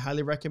landing. I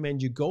highly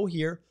recommend you go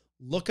here,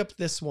 look up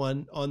this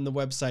one on the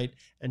website,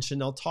 and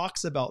Chanel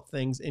talks about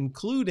things,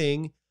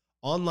 including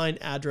online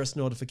address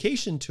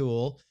notification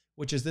tool,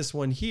 which is this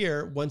one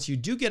here. Once you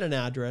do get an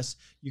address,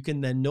 you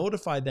can then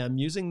notify them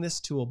using this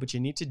tool, but you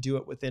need to do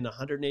it within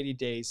 180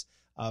 days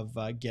of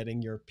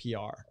getting your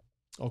PR.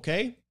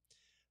 Okay,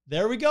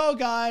 there we go,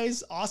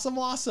 guys. Awesome,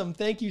 awesome.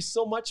 Thank you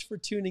so much for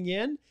tuning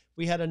in.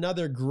 We had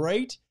another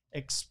great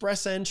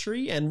Express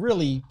Entry and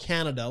really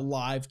Canada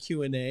live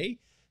Q&A.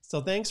 So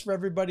thanks for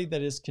everybody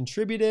that has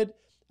contributed.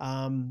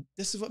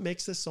 This is what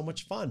makes this so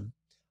much fun.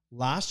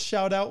 Last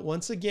shout out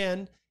once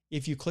again.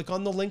 If you click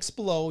on the links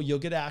below, you'll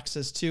get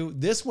access to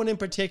this one in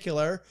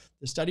particular,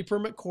 the study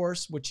permit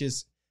course, which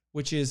is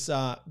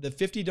the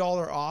 $50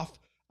 off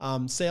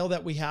sale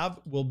that we have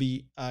will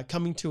be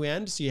coming to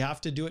end. So you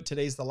have to do it.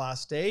 Today's the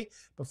last day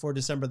before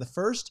December the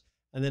 1st.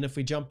 And then if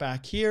we jump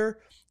back here,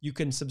 you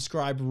can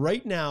subscribe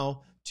right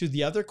now to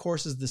the other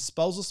courses, the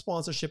spousal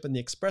sponsorship and the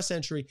Express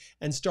Entry,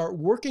 and start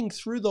working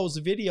through those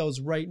videos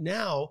right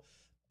now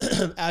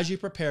as you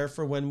prepare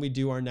for when we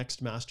do our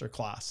next master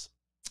class.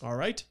 All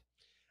right.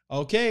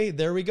 Okay,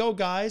 there we go,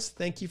 guys.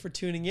 Thank you for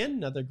tuning in.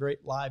 Another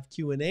great live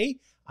Q&A.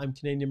 I'm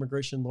Canadian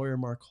immigration lawyer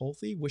Mark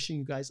Holthe, wishing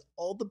you guys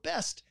all the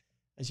best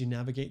as you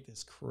navigate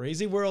this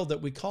crazy world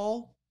that we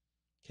call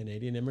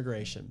Canadian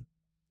immigration.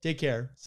 Take care.